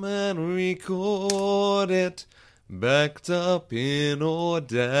 Come and record it, backed up in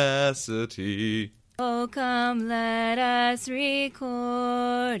audacity. Oh, come, let us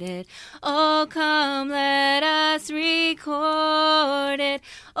record it. Oh, come, let us record it.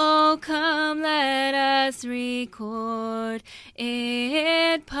 Oh, come, let us record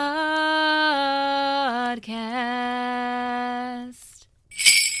it podcast.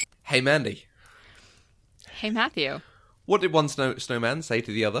 Hey, Mandy. Hey, Matthew. What did one snowman say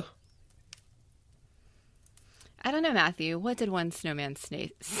to the other? I don't know, Matthew. What did one snowman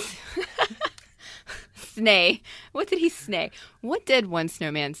snay? What did he snay? What did one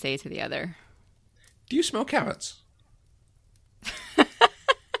snowman say to the other? Do you smell carrots?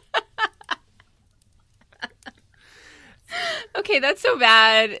 Okay, that's so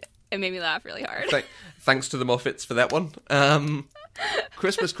bad. It made me laugh really hard. Thanks to the Moffats for that one.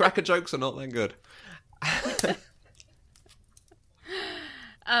 Christmas cracker jokes are not that good.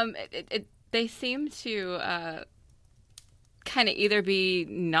 They seem to kind of either be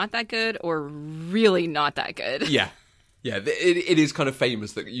not that good or really not that good. Yeah. It is kind of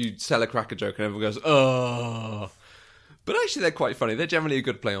famous that you sell a cracker joke and everyone goes, oh. But actually, they're quite funny. They're generally a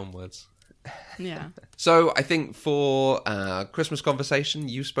good play on words. Yeah. So I think for Christmas Conversation,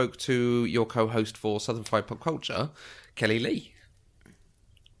 you spoke to your co-host for Southern Fried Pop Culture, Kelly Lee.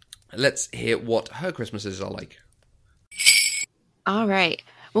 Let's hear what her Christmases are like. All right.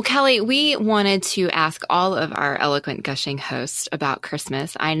 Well, Kelly, we wanted to ask all of our Eloquent Gushing hosts about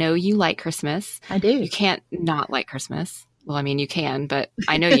Christmas. I know you like Christmas. I do. You can't not like Christmas. Well, I mean, you can, but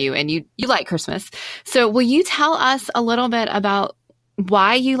I know you, and you like Christmas. So will you tell us a little bit about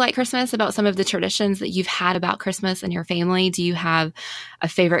why you like Christmas, about some of the traditions that you've had about Christmas in your family? Do you have a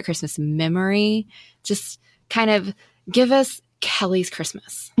favorite Christmas memory? Just kind of give us Kelly's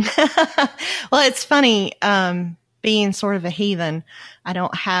Christmas. Well, it's funny. Being sort of a heathen, I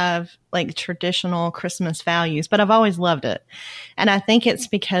don't have like traditional Christmas values, but I've always loved it. And I think it's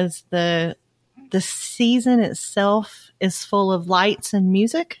because the season itself is full of lights and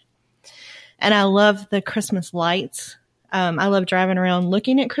music. And I love the Christmas lights. I love driving around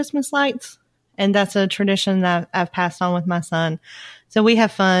looking at Christmas lights. And that's a tradition that I've passed on with my son. So we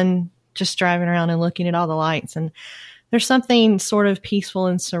have fun just driving around and looking at all the lights. And there's something sort of peaceful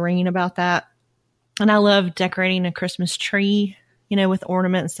and serene about that. And I love decorating a Christmas tree, with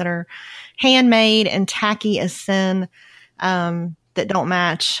ornaments that are handmade and tacky as sin, that don't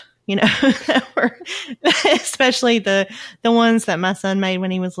match, especially the ones that my son made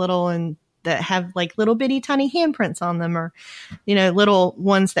when he was little and that have like little bitty tiny handprints on them, or, little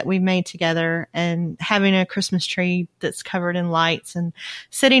ones that we've made together, and having a Christmas tree that's covered in lights and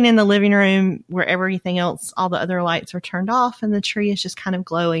sitting in the living room where everything else, all the other lights are turned off and the tree is just kind of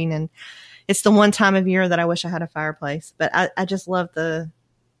glowing. And it's the one time of year that I wish I had a fireplace, but I just love the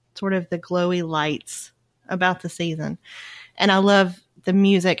sort of the glowy lights about the season. And I love the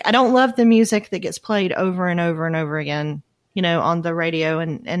music. I don't love the music that gets played over and over and over again, on the radio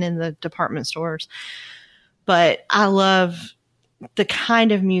and in the department stores. But I love the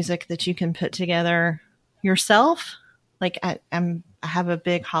kind of music that you can put together yourself. Like I have a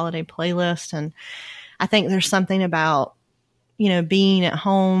big holiday playlist, and I think there's something about, being at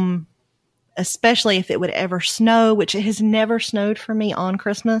home, especially if it would ever snow, which it has never snowed for me on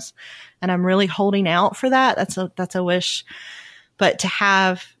Christmas. And I'm really holding out for that. That's a wish. But to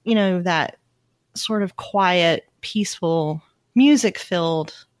have, that sort of quiet, peaceful,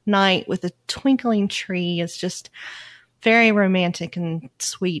 music-filled night with a twinkling tree is just very romantic and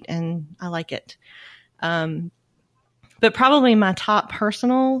sweet, and I like it. But probably my top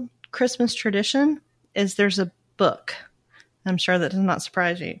personal Christmas tradition is there's a book. I'm sure that does not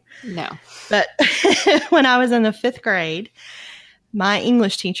surprise you. No. But when I was in the 5th grade, my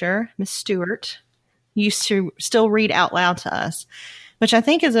English teacher, Miss Stewart, used to still read out loud to us, which I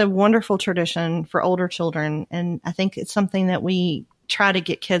think is a wonderful tradition for older children. And I think it's something that we try to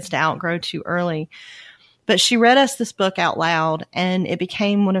get kids to outgrow too early. But she read us this book out loud, and it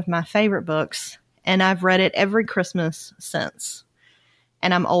became one of my favorite books. And I've read it every Christmas since.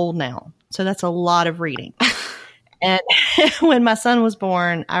 And I'm old now, so that's a lot of reading. And when my son was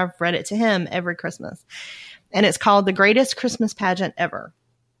born, I've read it to him every Christmas. And it's called The Greatest Christmas Pageant Ever.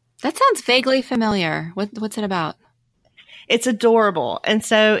 That sounds vaguely familiar. What's it about? It's adorable. And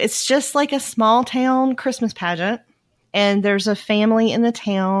so it's just like a small town Christmas pageant. And there's a family in the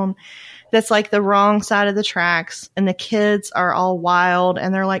town that's like the wrong side of the tracks. And the kids are all wild,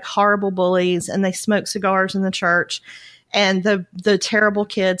 and they're like horrible bullies, and they smoke cigars in the church. And the terrible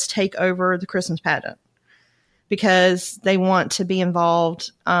kids take over the Christmas pageant because they want to be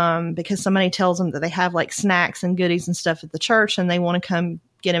involved, because somebody tells them that they have like snacks and goodies and stuff at the church, and they want to come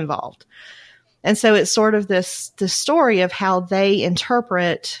get involved. And so it's sort of this story of how they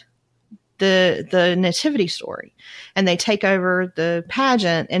interpret the nativity story, and they take over the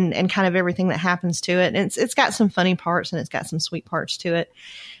pageant and kind of everything that happens to it. And it's got some funny parts, and it's got some sweet parts to it.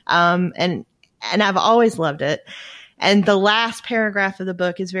 And I've always loved it. And the last paragraph of the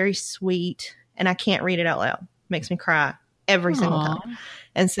book is very sweet, and I can't read it out loud. It makes me cry every single time.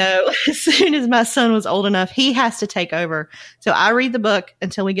 And so as soon as my son was old enough, he has to take over. So I read the book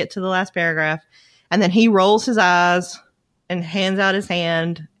until we get to the last paragraph, and then he rolls his eyes and hands out his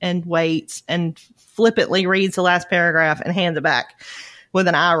hand and waits and flippantly reads the last paragraph and hands it back with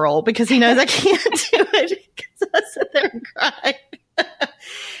an eye roll because he knows I can't do it because I sit there and cry.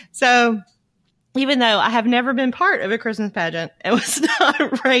 So even though I have never been part of a Christmas pageant and was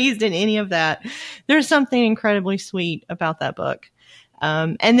not raised in any of that, there's something incredibly sweet about that book.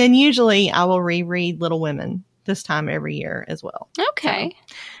 And then usually I will reread Little Women this time every year as well. Okay.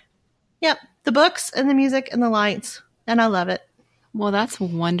 So, yep. The books and the music and the lights. And I love it. Well, that's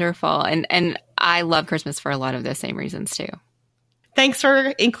wonderful. And I love Christmas for a lot of the same reasons too. Thanks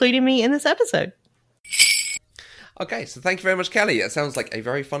for including me in this episode. Okay, so thank you very much, Kelly. It sounds like a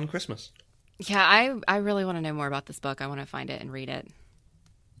very fun Christmas. Yeah, I really want to know more about this book. I want to find it and read it.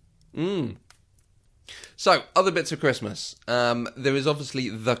 So, other bits of Christmas. There is obviously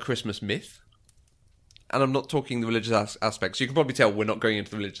the Christmas myth. And I'm not talking the religious aspects. You can probably tell we're not going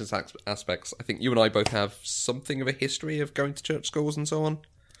into the religious aspects. I think you and I both have something of a history of going to church schools and so on.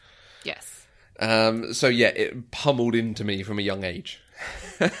 Yes. So yeah, it pummeled into me from a young age.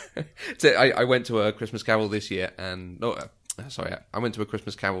 So I went to a Christmas Carol this year, and I went to a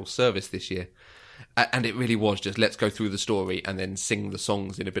Christmas Carol service this year, and it really was just let's go through the story and then sing the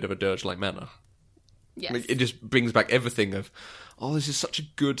songs in a bit of a dirge-like manner. Yes. Like, it just brings back everything of, oh, this is such a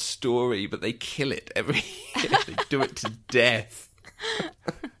good story, but they kill it every year. They do it to death.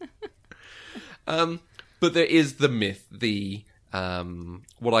 But there is the myth, the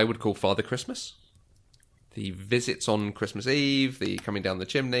what I would call Father Christmas. The visits on Christmas Eve, the coming down the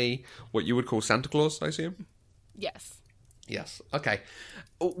chimney, what you would call Santa Claus, I assume? Yes. Yes. Okay.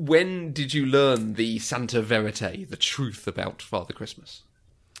 When did you learn the Santa Verite, the truth about Father Christmas?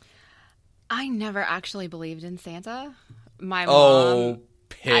 I never actually believed in Santa. My Oh, mom...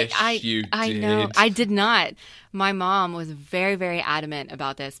 pish, you I did. know. I did not. My mom was very, very adamant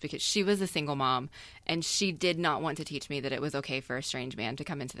about this because she was a single mom, and she did not want to teach me that it was okay for a strange man to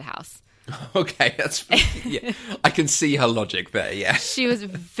come into the house. Okay, that's... Yeah, I can see her logic there, yeah. She was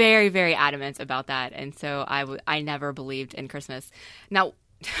very, very adamant about that, and so I never believed in Christmas. Now,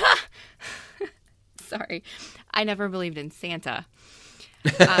 sorry, I never believed in Santa.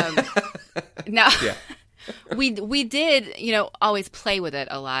 Now, Yeah. we did, always play with it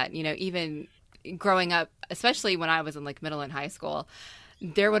a lot. Even growing up, especially when I was in like middle and high school,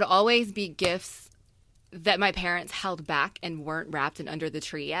 there would always be gifts that my parents held back and weren't wrapped and under the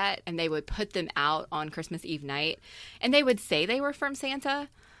tree yet, and they would put them out on Christmas Eve night, and they would say they were from Santa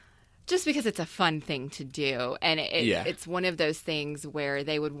just because it's a fun thing to do. And it's one of those things where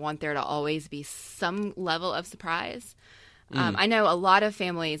they would want there to always be some level of surprise. I know a lot of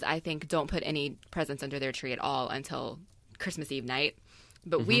families, I think, don't put any presents under their tree at all until Christmas Eve night.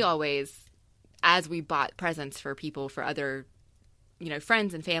 But we always, as we bought presents for people, for other,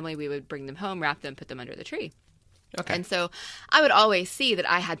 friends and family, we would bring them home, wrap them, put them under the tree. Okay. And so I would always see that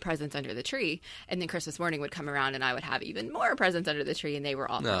I had presents under the tree, and then Christmas morning would come around and I would have even more presents under the tree, and they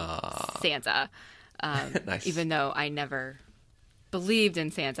were all from Santa. Nice. Even though I never believed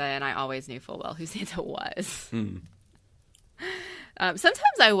in Santa, and I always knew full well who Santa was.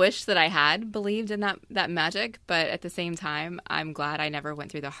 Sometimes I wish that I had believed in that magic, but at the same time, I'm glad I never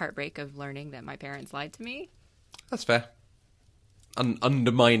went through the heartbreak of learning that my parents lied to me. That's fair.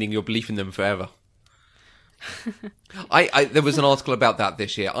 Undermining your belief in them forever. There was an article about that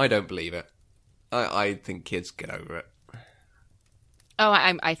this year. I don't believe it. I think kids get over it. Oh,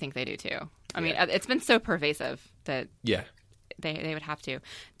 I think they do too. I mean, it's been so pervasive that they would have to.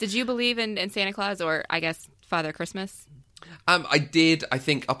 Did you believe in Santa Claus, or I guess Father Christmas? I did, I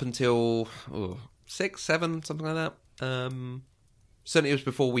think, up until 6, 7, something like that. Certainly it was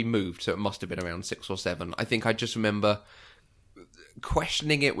before we moved, so it must have been around 6 or 7. I think I just remember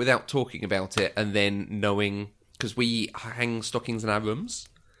questioning it without talking about it, and then knowing, because we hang stockings in our rooms,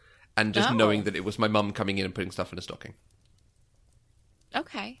 and just knowing that it was my mum coming in and putting stuff in a stocking.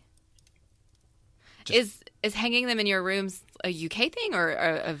 Okay. Is hanging them in your rooms a UK thing or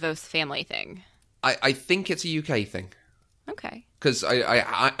a Vos family thing? I think it's a UK thing. Okay. Because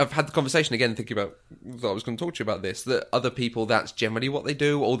I've had the conversation again, thinking about that I was going to talk to you about this, that other people, that's generally what they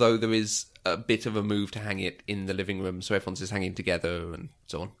do, although there is a bit of a move to hang it in the living room so everyone's just hanging together and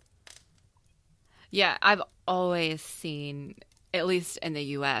so on. Yeah, I've always seen, at least in the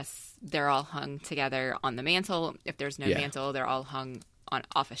US, they're all hung together on the mantle. If there's no mantle, they're all hung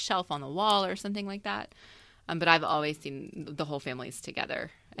off a shelf on the wall or something like that. But I've always seen the whole families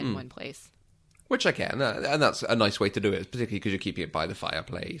together in one place. Which I can, and that's a nice way to do it, particularly because you're keeping it by the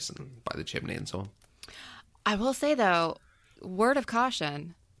fireplace and by the chimney and so on. I will say, though, word of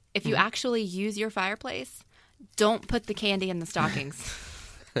caution, if you actually use your fireplace, don't put the candy in the stockings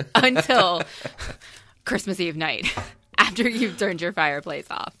until Christmas Eve night. after you've turned your fireplace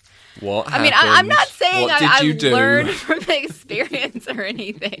off. What I mean, happened? I'm not saying What did I've you do? learned from the experience or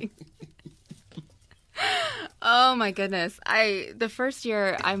anything. Oh my goodness. The first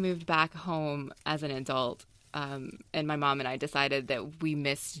year I moved back home as an adult, and my mom and I decided that we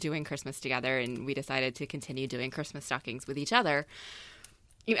missed doing Christmas together, and we decided to continue doing Christmas stockings with each other.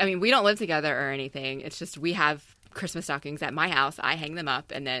 I mean, we don't live together or anything. It's just we have Christmas stockings at my house. I hang them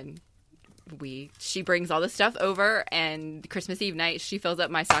up, and then she brings all the stuff over, and Christmas Eve night she fills up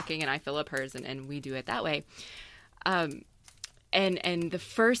my stocking and I fill up hers, and we do it that way. And the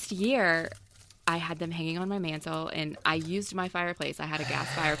first year I had them hanging on my mantle, and I used my fireplace. I had a gas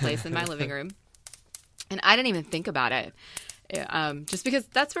fireplace in my living room, and I didn't even think about it, just because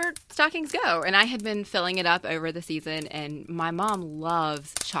that's where stockings go. And I had been filling it up over the season, and my mom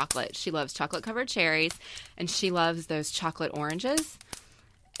loves chocolate. She loves chocolate-covered cherries, and she loves those chocolate oranges.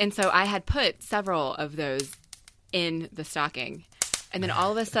 And so I had put several of those in the stocking. And then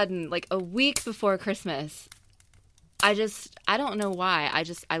all of a sudden, like a week before Christmas, I don't know why.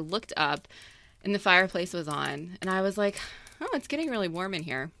 I looked up and the fireplace was on, and I was like, oh, it's getting really warm in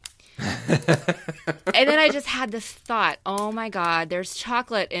here. And then I just had this thought, oh my God, there's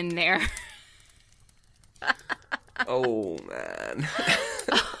chocolate in there. Oh, man.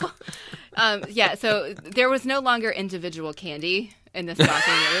 Yeah, so there was no longer individual candy in the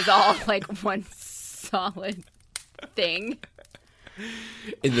stocking. It was all like one solid thing.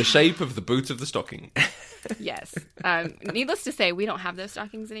 In the shape of the boot of the stocking. Yes. Needless to say, we don't have those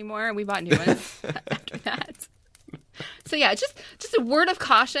stockings anymore. We bought new ones after that. So yeah, just a word of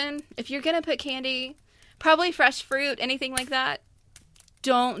caution. If you're going to put candy, probably fresh fruit, anything like that,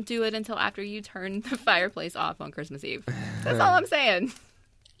 don't do it until after you turn the fireplace off on Christmas Eve. That's all I'm saying.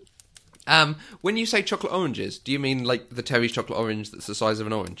 When you say chocolate oranges, do you mean like the Terry's chocolate orange that's the size of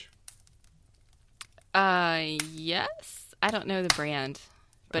an orange? Yes. I don't know the brand,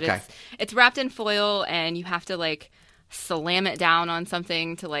 but Okay. it's wrapped in foil, and you have to like slam it down on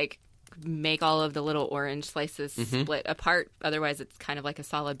something to like make all of the little orange slices split apart. Otherwise, it's kind of like a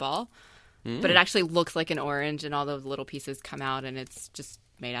solid ball. But it actually looks like an orange, and all those little pieces come out, and it's just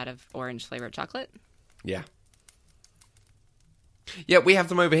made out of orange flavored chocolate. Yeah. Yeah, we have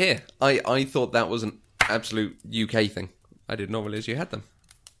them over here. I thought that was an absolute UK thing. I did not realize you had them.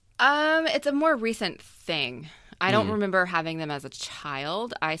 It's a more recent thing. I don't remember having them as a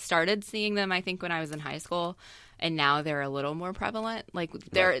child. I started seeing them, I think, when I was in high school, and now they're a little more prevalent. Like,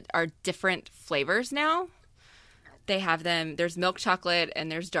 there are different flavors now. They have them, there's milk chocolate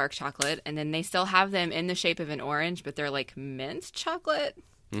and there's dark chocolate, and then they still have them in the shape of an orange, but they're like mint chocolate.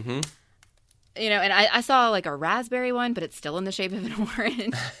 Mm-hmm. You know, and I saw like a raspberry one, but it's still in the shape of an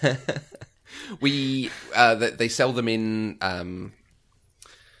orange. They sell them in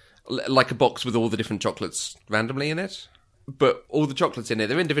like a box with all the different chocolates randomly in it. But all the chocolates in it,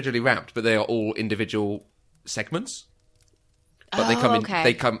 they're individually wrapped, but they are all individual segments. But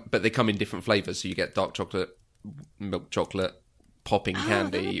they come in different flavors. So you get dark chocolate, milk chocolate, popping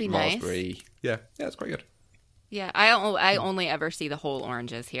candy, raspberry. Nice. Yeah, it's quite good. Yeah, I only ever see the whole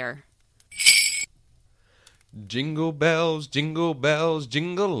oranges here. Jingle bells, jingle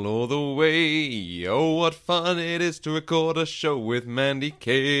all the way. Oh, what fun it is to record a show with Mandi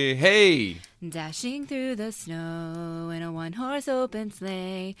K. Hey! Dashing through the snow in a one-horse open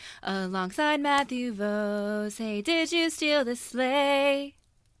sleigh, alongside Matthew Vose. Hey, did you steal the sleigh?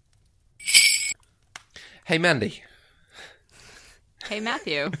 Hey, Mandi. Hey,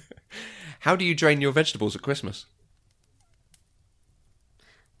 Matthew. How do you drain your vegetables at Christmas?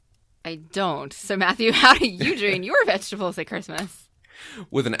 I don't. So, Matthew, how do you drain your vegetables at Christmas?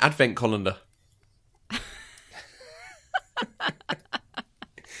 With an advent calendar.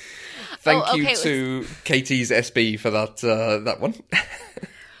 Thank you to Katie's SB for that one.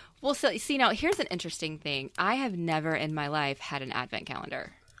 Well, so see, now here's an interesting thing. I have never in my life had an advent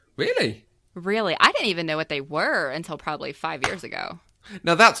calendar. Really? Really? I didn't even know what they were until probably 5 years ago.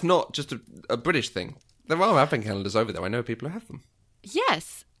 Now, that's not just a British thing. There are advent calendars over there. I know people who have them.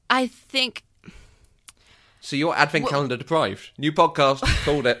 Yes. I think... So you're advent calendar deprived. New podcast,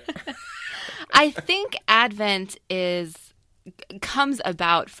 called it. I think Advent comes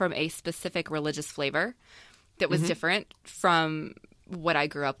about from a specific religious flavor that was different from what I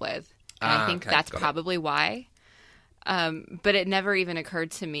grew up with. And I think that's probably why. But it never even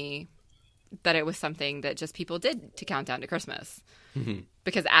occurred to me that it was something that just people did to count down to Christmas.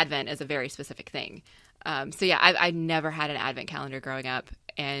 Because Advent is a very specific thing. So yeah, I never had an Advent calendar growing up.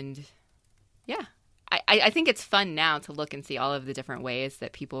 And yeah, I think it's fun now to look and see all of the different ways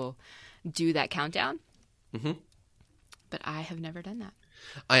that people do that countdown. But I have never done that.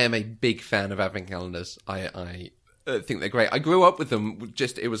 I am a big fan of advent calendars. I think they're great. I grew up with them.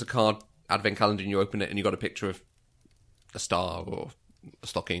 It was a card advent calendar, and you open it, and you got a picture of a star or a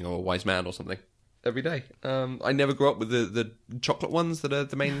stocking or a wise man or something every day. I never grew up with the chocolate ones that are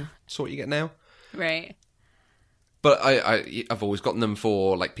the main sort you get now. Right. But I've always gotten them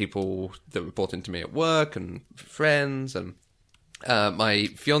for like people that report into me at work and friends and my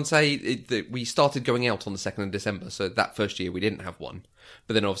fiance. We started going out on the 2nd of December, so that first year we didn't have one.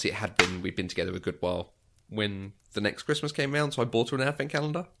 But then obviously we'd been together a good while when the next Christmas came around, so I bought her an advent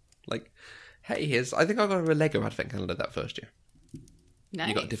calendar. Like, hey, I think I got her a Lego advent calendar that first year. Nice.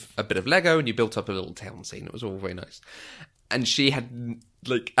 You got a bit of Lego and you built up a little town scene. It was all very nice. And she had,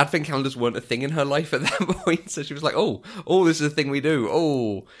 like, advent calendars weren't a thing in her life at that point. So she was like, oh, this is a thing we do.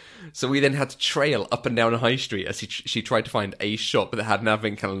 Oh. So we then had to trail up and down a high street as she tried to find a shop that had an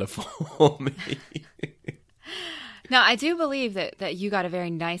advent calendar for me. Now, I do believe that you got a very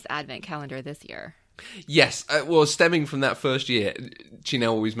nice advent calendar this year. Yes, well, stemming from that first year, she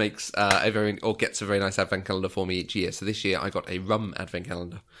now always makes gets a very nice advent calendar for me each year. So this year I got a rum advent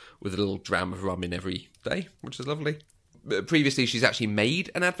calendar with a little dram of rum in every day, which is lovely. Previously, she's actually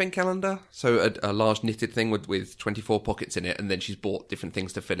made an advent calendar, so a large knitted thing with 24 pockets in it, and then she's bought different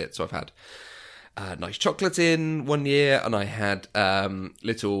things to fill it. So I've had nice chocolates in one year, and I had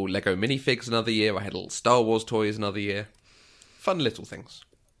little Lego minifigs another year. I had little Star Wars toys another year. Fun little things.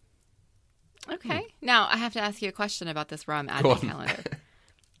 Okay. Now, I have to ask you a question about this rum advent calendar.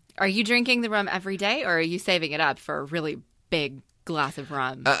 Are you drinking the rum every day, or are you saving it up for a really big glass of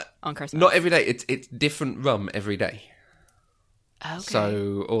rum on Christmas? Not every day. It's different rum every day. Okay.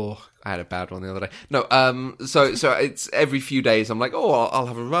 So, I had a bad one the other day. No, so it's every few days I'm like, I'll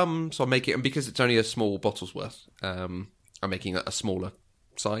have a rum, so I'll make it. And because it's only a small bottle's worth, I'm making a smaller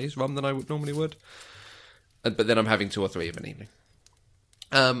size rum than I normally would. But then I'm having 2 or 3 of an evening.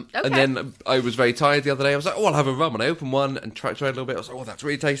 And then I was very tired the other day. I was like, I'll have a rum. And I opened one and tried a little bit. I was like, that's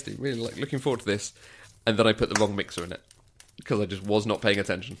really tasty. Really looking forward to this. And then I put the wrong mixer in it because I just was not paying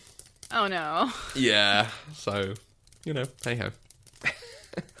attention. Oh, no. Yeah. So, hey-ho.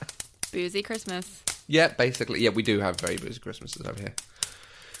 Boozy Christmas. Yeah, basically. Yeah, we do have very boozy Christmases over here.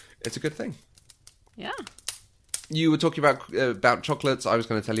 It's a good thing. Yeah. You were talking about chocolates. I was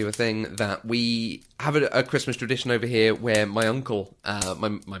going to tell you a thing that we have a Christmas tradition over here where my uncle,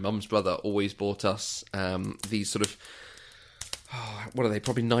 my mum's brother, always bought us these sort of, what are they,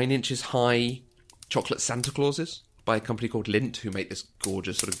 probably 9 inches high chocolate Santa Clauses by a company called Lindt, who make this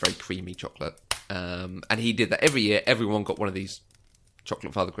gorgeous sort of very creamy chocolate. And he did that every year. Everyone got one of these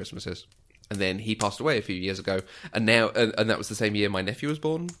chocolate Father Christmases. And then he passed away a few years ago, and that was the same year my nephew was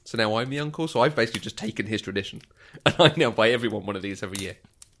born. So now I'm the uncle. So I've basically just taken his tradition, and I now buy everyone one of these every year.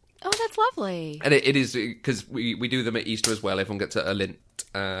 Oh, that's lovely. And it is because we do them at Easter as well. Everyone gets a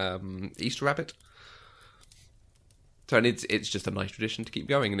Lindt Easter rabbit. So and it's just a nice tradition to keep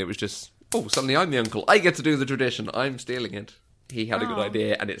going. And it was just suddenly I'm the uncle. I get to do the tradition. I'm stealing it. He had a good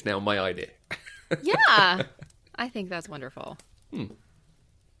idea, and it's now my idea. Yeah, I think that's wonderful.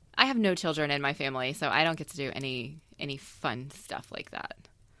 I have no children in my family, so I don't get to do any fun stuff like that.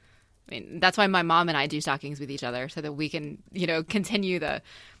 I mean, that's why my mom and I do stockings with each other, so that we can, continue the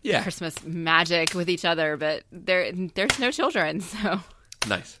Christmas magic with each other. But there's no children, so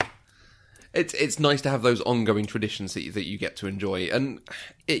nice. It's nice to have those ongoing traditions that you get to enjoy, and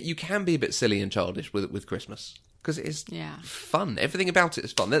you can be a bit silly and childish with Christmas. Because it is fun. Everything about it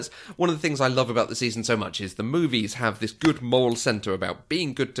is fun. That's one of the things I love about the season so much is the movies have this good moral centre about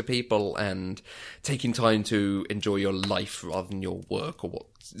being good to people and taking time to enjoy your life rather than your work or what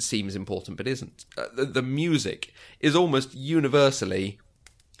seems important but isn't. The music is almost universally,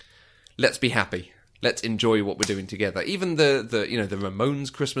 let's be happy. Let's enjoy what we're doing together. Even the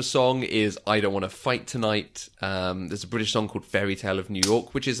Ramones Christmas song is I Don't Want to Fight Tonight. There's a British song called Fairy Tale of New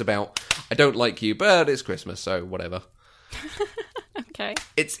York, which is about I don't like you, but it's Christmas, so whatever. Okay.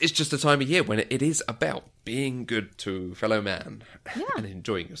 It's just a time of year when it is about being good to fellow man and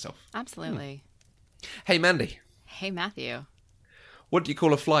enjoying yourself. Absolutely. Hey, Mandy. Hey, Matthew. What do you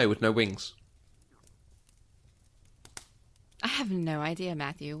call a fly with no wings? I have no idea,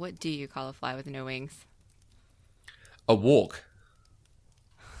 Matthew. What do you call a fly with no wings? A walk.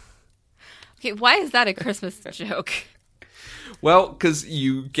 Okay, why is that a Christmas joke? Well, because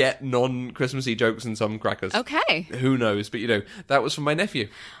you get non-Christmassy jokes in some crackers. Okay. Who knows? But, that was from my nephew.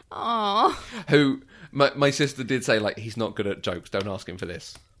 Aww. Who, my sister did say, he's not good at jokes. Don't ask him for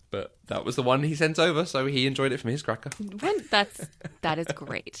this. But that was the one he sent over, so he enjoyed it from his cracker. That is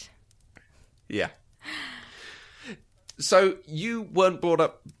great. Yeah. So you weren't brought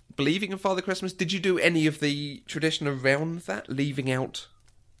up believing in Father Christmas. Did you do any of the tradition around that, leaving out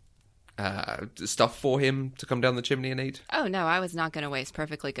stuff for him to come down the chimney and eat? Oh, no, I was not going to waste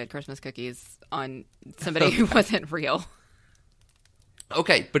perfectly good Christmas cookies on somebody who wasn't real.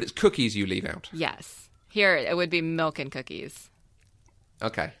 Okay, but it's cookies you leave out. Yes. Here, it would be milk and cookies.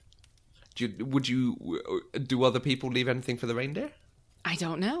 Okay. Do other people leave anything for the reindeer? I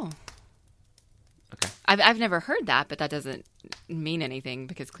don't know. Okay. I've never heard that, but that doesn't mean anything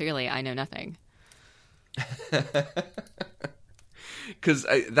because clearly I know nothing. Because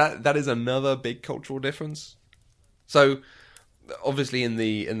that is another big cultural difference. So, obviously, in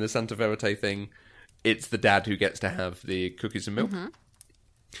the Santa Verite thing, it's the dad who gets to have the cookies and milk. Mm-hmm.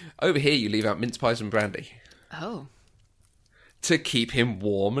 Over here, you leave out mince pies and brandy. Oh. To keep him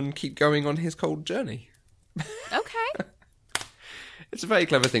warm and keep going on his cold journey. Okay. It's a very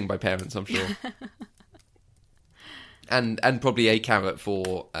clever thing by parents, I'm sure. and probably a carrot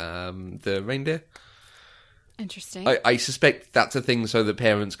for the reindeer. Interesting. I suspect that's a thing so that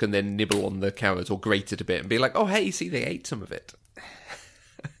parents can then nibble on the carrot or grate it a bit and be like, oh, hey, see, they ate some of it.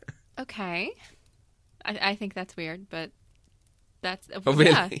 Okay. I think that's weird, but that's... Oh,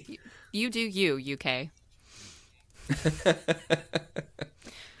 really? Yeah, you do you, UK.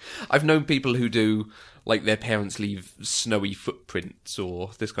 I've known people who do, like, their parents leave snowy footprints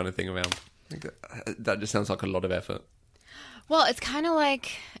or this kind of thing around. I think that just sounds like a lot of effort. Well, it's kind of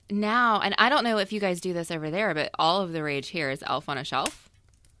like now, and I don't know if you guys do this over there, but all of the rage here is Elf on a Shelf.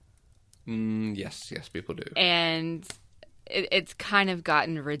 Yes, people do. And it's kind of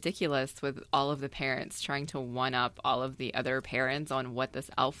gotten ridiculous with all of the parents trying to one-up all of the other parents on what this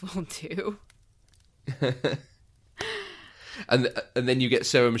elf will do. And then you get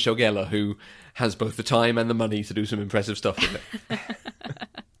Sarah Michelle Gellar, who has both the time and the money to do some impressive stuff with it.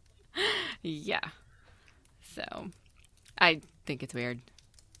 Yeah. So, I think it's weird.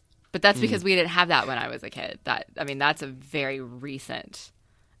 But that's because we didn't have that when I was a kid. That's a very recent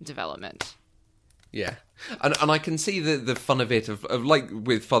development. Yeah. And I can see the fun of it, of like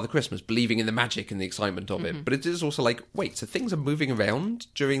with Father Christmas, believing in the magic and the excitement of it. But it is also like, wait, so things are moving around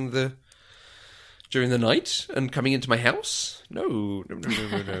during the night and coming into my house? No.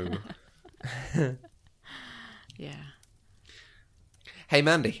 Yeah. Hey,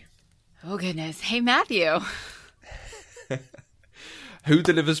 Mandi. Oh, goodness. Hey, Matthew. Who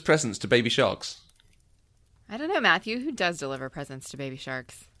delivers presents to baby sharks? I don't know, Matthew. Who does deliver presents to baby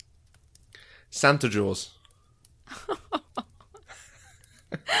sharks? Santa Jaws.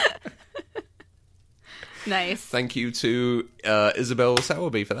 Nice. Thank you to Isabel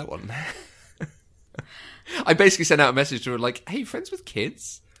Sowerby for that one. I basically sent out a message to her like, hey, friends with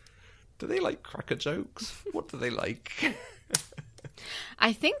kids? Do they like cracker jokes? What do they like?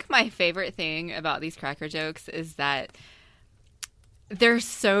 I think my favorite thing about these cracker jokes is that they're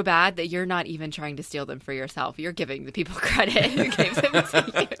so bad that you're not even trying to steal them for yourself. You're giving the people credit who gave them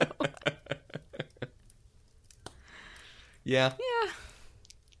to you.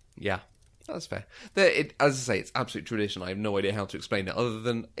 Yeah, that's fair. As I say, it's absolute tradition. I have no idea how to explain it other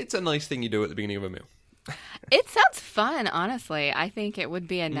than it's a nice thing you do at the beginning of a meal. It sounds fun, honestly. I think it would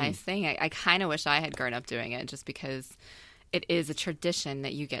be a nice thing. I kind of wish I had grown up doing it just because it is a tradition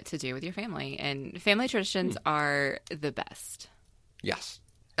that you get to do with your family. And family traditions are the best. Yes.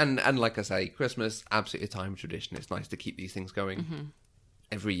 And like I say, Christmas, absolutely a time tradition. It's nice to keep these things going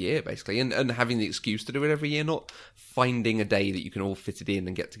every year, basically. And having the excuse to do it every year, not finding a day that you can all fit it in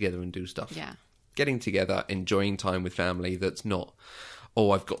and get together and do stuff. Yeah. Getting together, enjoying time with family that's not,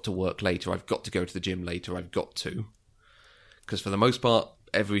 oh, I've got to work later, I've got to go to the gym later, I've got to. Because for the most part,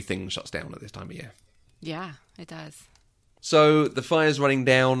 everything shuts down at this time of year. Yeah, it does. So the fire's running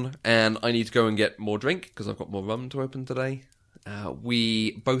down and I need to go and get more drink because I've got more rum to open today.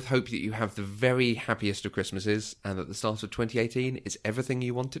 We both hope that you have the very happiest of Christmases and that the start of 2018 is everything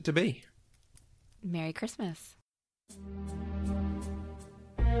you want it to be. Merry Christmas.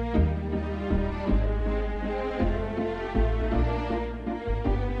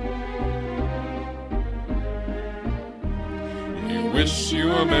 We wish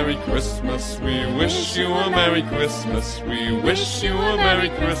you a Merry Christmas, we wish you a Merry Christmas, we wish you a Merry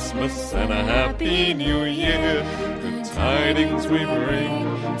Christmas and a Happy New Year. Good tidings we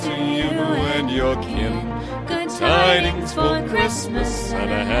bring to you and your kin. Good tidings for Christmas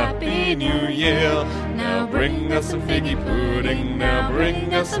and a Happy New Year. Now bring us some figgy pudding, now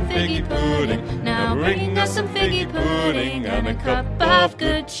bring us some figgy pudding, now bring us some figgy pudding and a cup of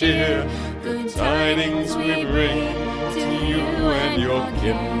good cheer. Good tidings we bring to to you and your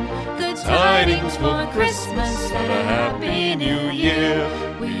kin. Good tidings for Christmas and a Happy New Year.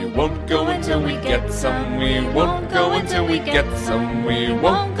 We won't go until we get some. We won't go until we get some. We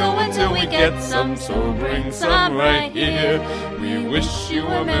won't go until we get some. So bring some right here. We wish you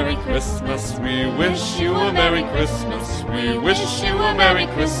a Merry Christmas. We wish you a Merry Christmas. We wish you a Merry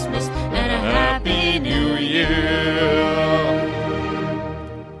Christmas and a Happy